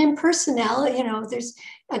 there's an impersonality, there's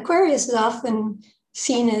Aquarius is often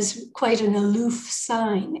seen as quite an aloof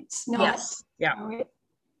sign. It's not. Yes. Yeah.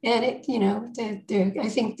 And it, I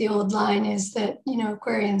think the old line is that,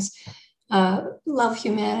 Aquarians love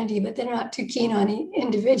humanity, but they're not too keen on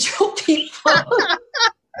individual people.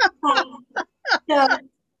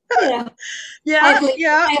 So, yeah, I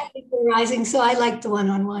have rising, so I like the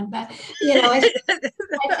one-on-one. But I think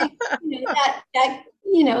that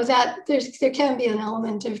there can be an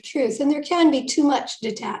element of truth, and there can be too much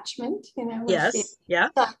detachment. Yes. Yeah.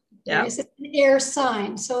 It's an air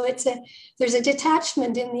sign, so there's a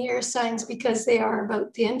detachment in the air signs because they are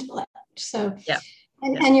about the intellect. So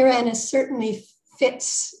and Uranus certainly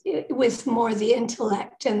fits with more the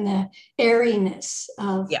intellect and the airiness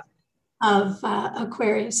of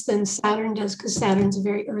Aquarius than Saturn does, because Saturn's a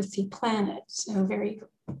very earthy planet, so very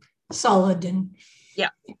solid and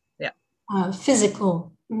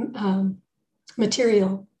physical,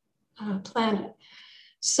 material planet.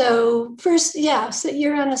 So first, so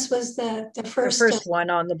Uranus was the first one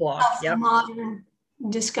on the block. Of modern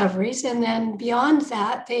discoveries, and then beyond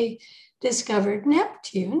that, they discovered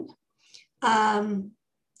Neptune. And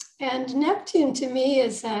Neptune, to me,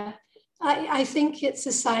 is I think its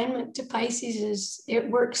assignment to Pisces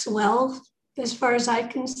works well as far as I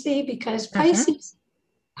can see, because Pisces,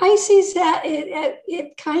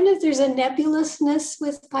 it kind of, there's a nebulousness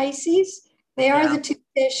with Pisces. They are the two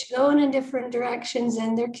fish going in different directions,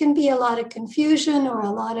 and there can be a lot of confusion or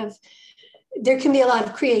there can be a lot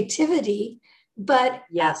of creativity, but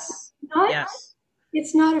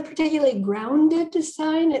it's not a particularly grounded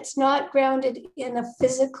sign. It's not grounded in a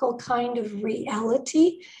physical kind of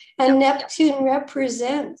reality. And Neptune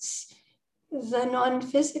represents the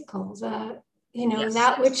non-physical,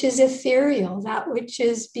 that which is ethereal, that which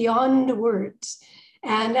is beyond words.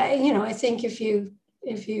 And, I think if you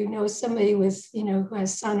know somebody with, who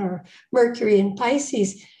has Sun or Mercury in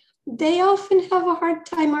Pisces, they often have a hard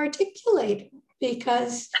time articulating,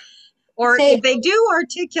 because or if they do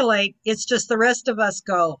articulate, it's just the rest of us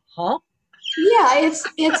go, huh? Yeah,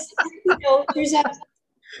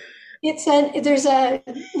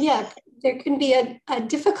 there can be a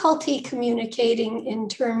difficulty communicating in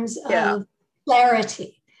terms of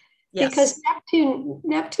clarity. because Yes.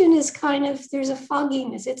 Neptune is kind of, there's a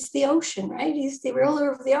fogginess. It's the ocean, right? He's the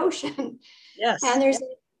ruler of the ocean. And Yes.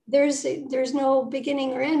 there's no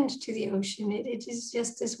beginning or end to the ocean. It is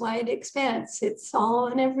just this wide expanse. It's all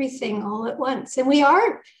and everything all at once. And we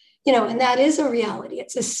are, and that is a reality.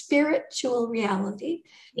 It's a spiritual reality.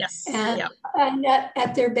 Yes. And, Yeah. and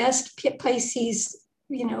at their best, Pisces,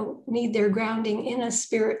 need their grounding in a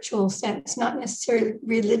spiritual sense, not necessarily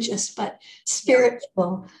religious, but Yeah.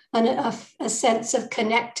 spiritual, and a sense of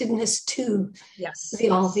connectedness to Yes. the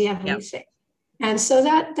all, the Yeah. everything. And so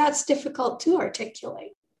that's difficult to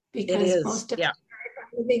articulate It because is. most of us Yeah.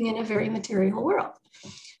 are living in a very material world.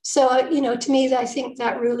 So, to me, I think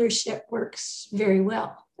that rulership works very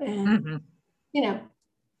well. And, Hmm. you know,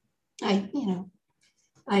 I,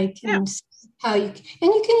 I Yeah. can see how you can,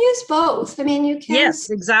 and you can use both. I mean, you can, Yes.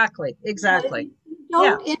 Exactly. Exactly. you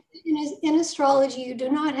Yeah. don't, in astrology, you do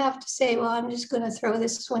not have to say, well, I'm just going to throw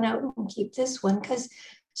this one out and keep this one, because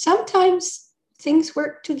sometimes things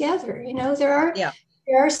work together. Yeah.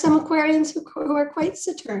 There are some Aquarians who are quite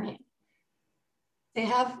Saturnian. They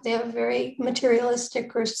have very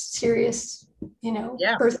materialistic or serious,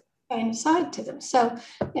 Yeah. earth kind of side to them. So,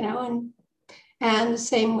 and the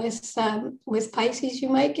same with Pisces, you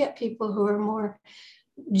might get people who are more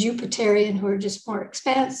Jupiterian, who are just more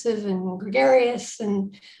expansive and gregarious.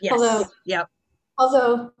 And although Yes. Yeah.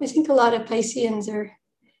 although I think a lot of Pisceans are,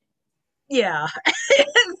 Yeah.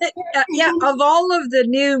 Yeah. Of all of the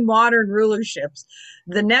new modern rulerships,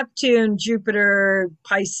 the Neptune, Jupiter,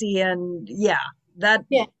 Piscean, yeah, that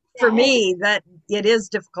yeah, for yeah, me, that it is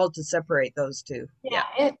difficult to separate those two. Yeah.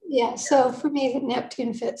 yeah. So for me,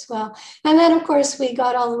 Neptune fits well. And then, of course, we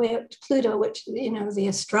got all the way up to Pluto, which, the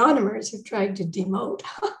astronomers have tried to demote.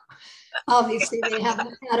 Obviously, they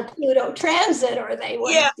haven't had a Pluto transit, or they Yeah.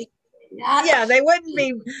 wouldn't be doing that. Yeah. They wouldn't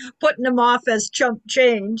be putting them off as chump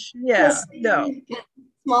change. Yeah. Just No.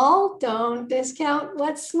 small, don't discount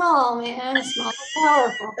what's small, man. Small,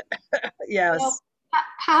 powerful. You know, Yes.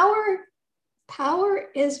 power power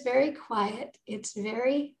is very quiet. It's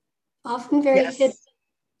often very hidden. Yes.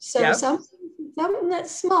 So Yep. something that's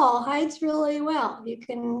small hides really well. You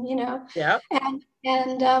can, Yep.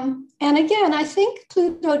 and again, I think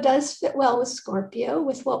Pluto does fit well with Scorpio,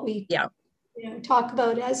 with what we Yep. talk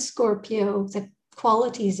about as Scorpio, the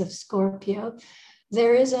qualities of Scorpio.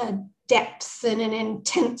 There is a depth and an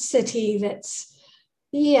intensity that's,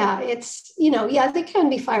 yeah, it's, yeah, they can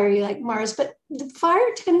be fiery like Mars, but the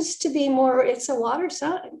fire tends to be more, it's a water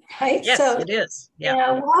sign, right? Yes, So, it is.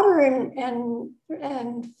 Yeah. water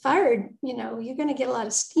and fire, you're going to get a lot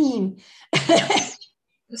of steam. Yeah.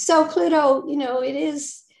 So Pluto, it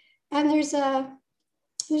is, and there's a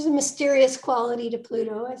mysterious quality to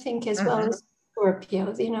Pluto, I think, as well Hmm. as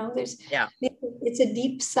Scorpio. Yeah. It's a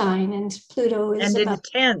deep sign, and Pluto is And about,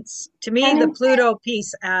 intense. To me, the and Pluto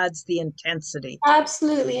piece adds the intensity.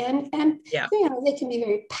 absolutely, and Yeah. they can be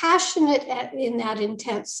very passionate in that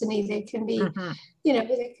intensity. They can be, Hmm.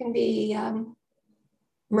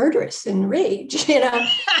 murderous in rage.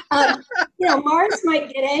 Um, Mars might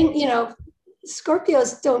get angry.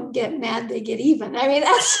 Scorpios don't get mad; they get even. I mean,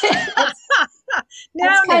 that's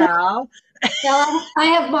Now, kind of, now. well. I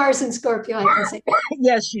have Mars in Scorpio. I can say,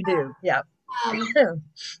 Yes, you do. Yeah. um, I mean,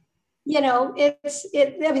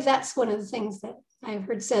 that's one of the things that I've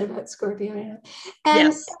heard said about Scorpio. And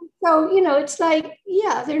Yes. so, it's like,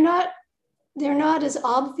 yeah, they're not as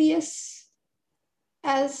obvious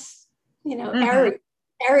as, Hmm. Aries.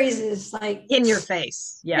 Aries is like In your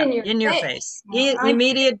face. Yeah. in your In your face. face. I'm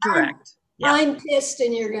Immediate, I'm direct. Yeah. I'm pissed,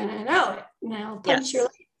 and you're gonna know it. And I'll punch your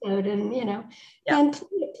Yes. lights out, and Yeah. and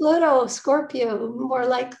Pluto, Scorpio, more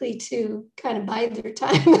likely to kind of bide their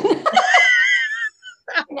time.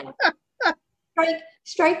 You know,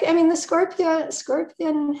 strike. I mean, the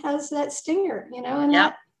Scorpion has that stinger, and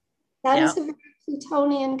Yeah. that Yeah. is a very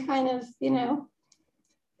Plutonian kind of,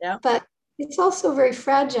 Yeah. but it's also a very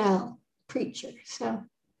fragile creature. So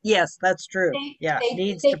Yes, that's true. they Yeah. they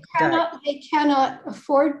Needs to they protect. cannot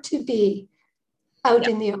afford to be out Yeah.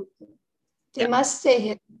 in the open. They Yeah. must stay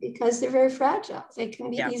hidden because they're very fragile. They can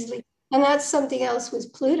be Yeah. easily, and that's something else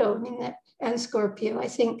with Pluto. I mean, and Scorpio. I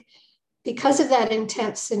think because of that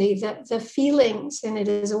intensity, that the feelings, and it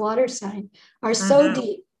is a water sign, are so Hmm.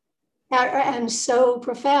 deep and so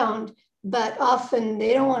profound, but often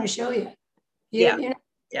they don't want to show you. Yeah. You're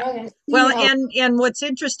Yeah. not going to see Well, how. and what's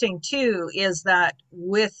interesting too is that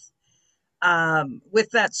with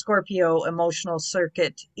that Scorpio emotional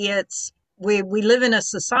circuit, it's we live in a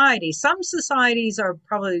society. Some societies are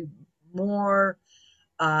probably more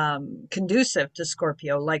conducive to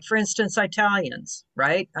Scorpio. Like, for instance, Italians,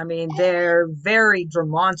 right? I mean, they're very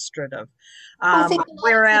demonstrative. I think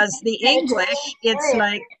Whereas the English, it's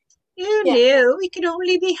like, you know, we can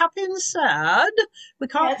only be happy and sad. We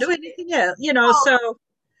can't do anything else, you know. So,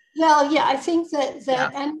 well, yeah, I think that yeah,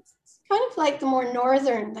 and it's kind of like the more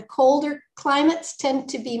northern, the colder climates tend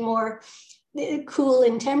to be more cool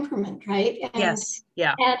in temperament, right? yes,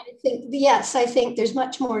 yeah, And I think, yes, I think there's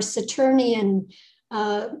much more Saturnian,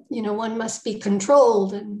 one must be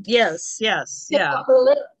controlled and yes, yes, pick yeah, up her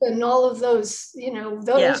lip and all of those, yeah,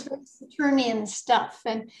 those Saturnian stuff.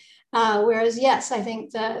 And whereas, yes, I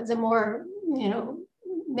think the more,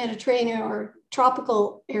 Mediterranean or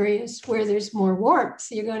tropical areas where there's more warmth,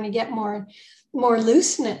 you're going to get more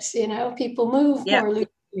looseness. People move yeah, more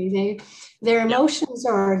loosely. Their yeah, emotions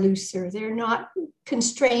are looser. They're not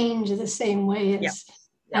constrained the same way yeah,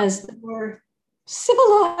 yeah. as the more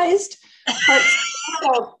civilized parts of the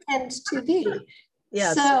world tend to be.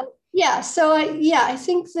 Yes. I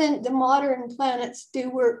think then the modern planets do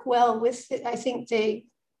work well with it. I think they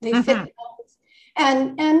Hmm. fit,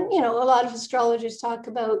 and a lot of astrologers talk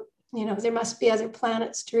about, there must be other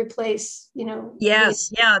planets to replace, Venus.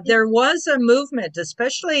 Yes, yeah, there was a movement,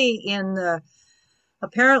 especially in the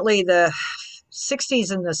apparently the 60s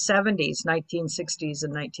and the 70s, 1960s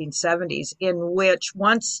and 1970s, in which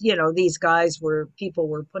once, these people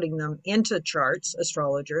were putting them into charts,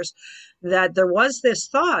 astrologers, that there was this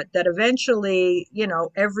thought that eventually,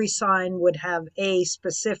 every sign would have a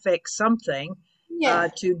specific something Yeah,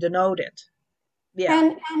 to denote it.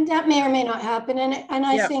 Yeah, and that may or may not happen, and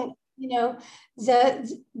I yeah, think,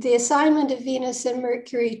 the assignment of Venus and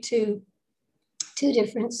Mercury to two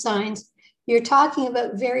different signs, you're talking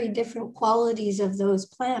about very different qualities of those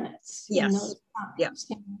planets in yes, those yeah, times,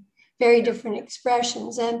 very different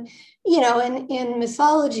expressions. And, in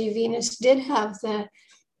mythology, Venus did have the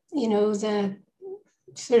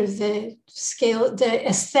sort of the scale, the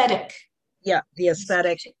aesthetic, yeah, the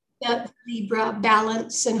aesthetic, the Libra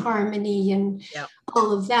balance and harmony and yeah,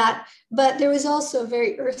 all of that. But there was also a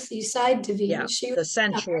very earthy side to yeah, Venus. She was the a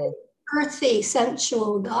sensual, earthy,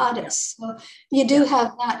 sensual yeah, goddess. So you yeah, do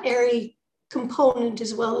have that airy component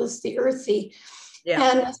as well as the earthy.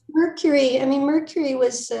 yeah. And Mercury, I mean, Mercury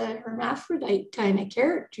was a hermaphrodite kind of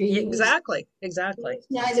character. Yeah, He exactly. was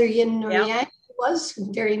neither yin nor Yeah, yang. He was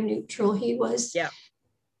very neutral. He was, yeah,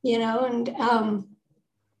 you know,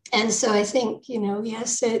 and so I think,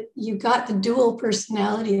 yes, you got the dual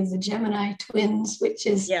personality of the Gemini twins, which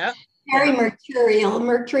is yeah, very yeah, mercurial.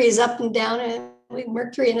 Mercury is up and down, and with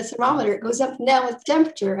Mercury in a thermometer, it goes up and down with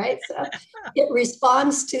temperature, right? So it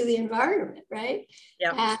responds to the environment, right?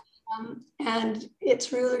 yeah, And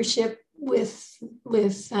its rulership with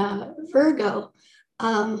Virgo,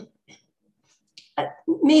 um,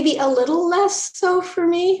 maybe a little less so for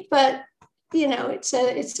me, but it's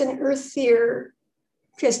an earthier,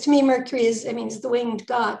 because to me Mercury is the winged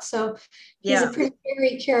god, so he's a yeah. pretty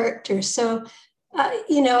airy character. So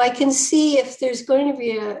I can see if there's going to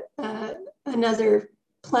be another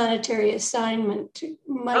planetary assignment,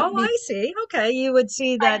 Oh, I see. Okay, you would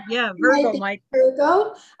see that. Yeah, might Virgo be might.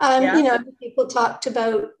 Virgo. Yeah, People talked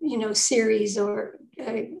about Ceres or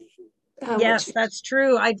yes, which that's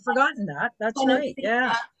true. I'd forgotten that. That's kind of right.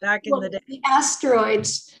 Yeah, back in the day. the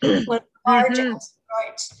asteroids, one of the large Hmm.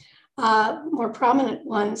 asteroids, more prominent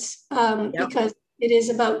ones, Yep, because it is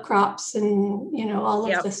about crops and all of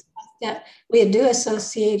yep, the stuff that we do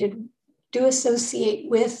associate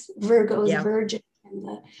with Virgo, the yep. Virgin.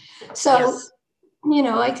 So Yes.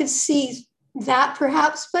 I could see that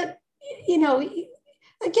perhaps, but you know,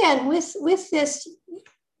 again with this,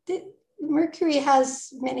 Mercury has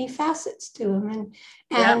many facets to him, and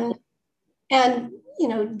Yep. and and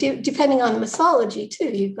depending on the mythology too,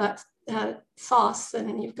 you've got Thoth,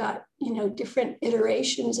 and you've got different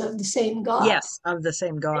iterations of the same god, Yes, of the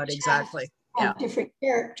same God. which have, Exactly. Yeah. different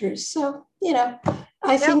characters. So I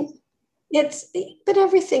Yep. think but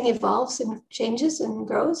everything evolves and changes and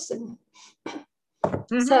grows, and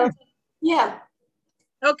so Hmm. yeah.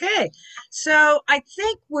 Okay. So I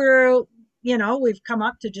think we've come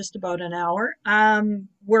up to just about an hour.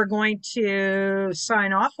 We're going to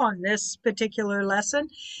sign off on this particular lesson.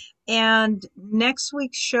 And next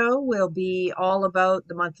week's show will be all about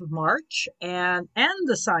the month of March and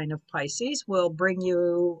the sign of Pisces. We'll bring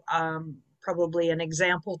you probably an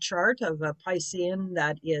example chart of a Piscean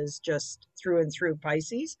that is just through and through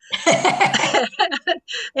Pisces.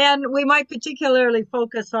 And we might particularly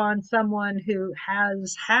focus on someone who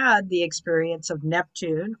has had the experience of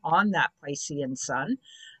Neptune on that Piscean sun.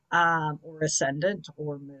 or ascendant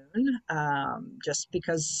or moon, just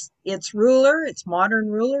because its ruler, its modern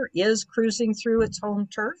ruler, is cruising through its home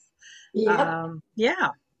turf. Yep. Yeah.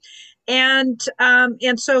 And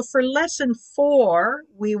so for lesson 4,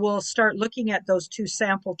 we will start looking at those 2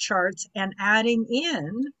 sample charts and adding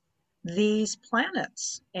in these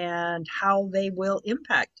planets and how they will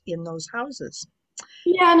impact in those houses.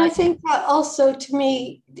 Yeah, and I Uh, think that also to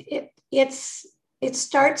me, it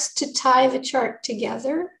starts to tie the chart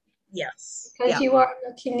together yes. because Yeah. you are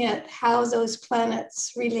looking at how those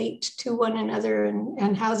planets relate to one another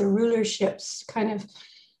and how the rulerships kind of,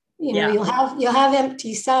 Yeah. you'll have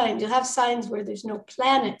empty signs. You'll have signs where there's no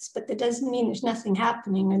planets, but that doesn't mean there's nothing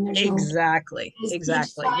happening and there's no, Exactly. because each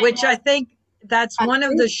Exactly. sign Which I has think that's a one of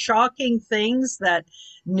group. the shocking things that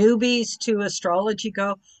newbies to astrology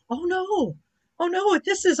go, "Oh no. Oh no, if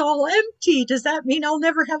this is all empty, does that mean I'll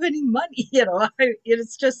never have any money?"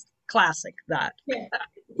 It's just classic that. Yeah.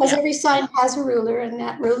 Because Yeah. every sign has a ruler, and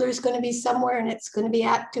that ruler is going to be somewhere, and it's going to be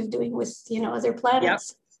active doing with other Yep.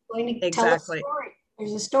 planets. It's going to tell a Exactly. story.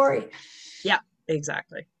 There's a story. Yeah,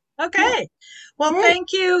 exactly. Yeah. Okay. Well, Great.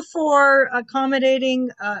 thank you for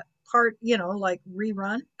accommodating part, like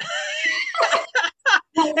rerun.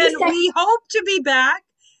 Well, at And least we hope to be back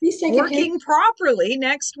I can hear you. working properly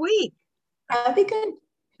next week. That'd be good.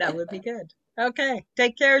 That would be good. Okay.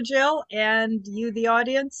 Take care, Jill, and you, the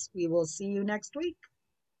audience. We will see you next week.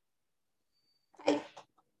 Bye.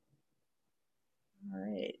 All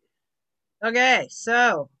right. Okay.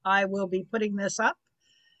 So I will be putting this up,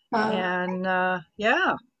 Uh, and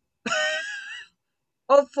yeah,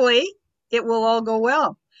 hopefully it will all go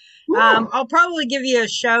well. yeah. I'll probably give you a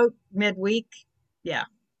shout midweek. Yeah.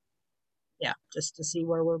 Yeah. Just to see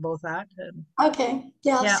where we're both at. And Okay.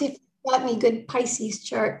 Yeah, I'll yeah. see if you've got any good Pisces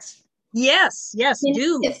charts. Yes. Yes.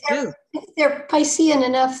 Do. If Do. they're Piscean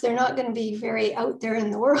enough, they're not going to be very out there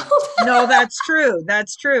in the world. No, that's true.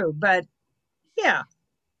 That's true. But yeah.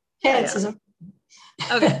 Yeah. Yeah. Chances of.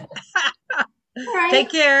 Okay. All right. Take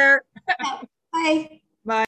care. Yeah. Bye.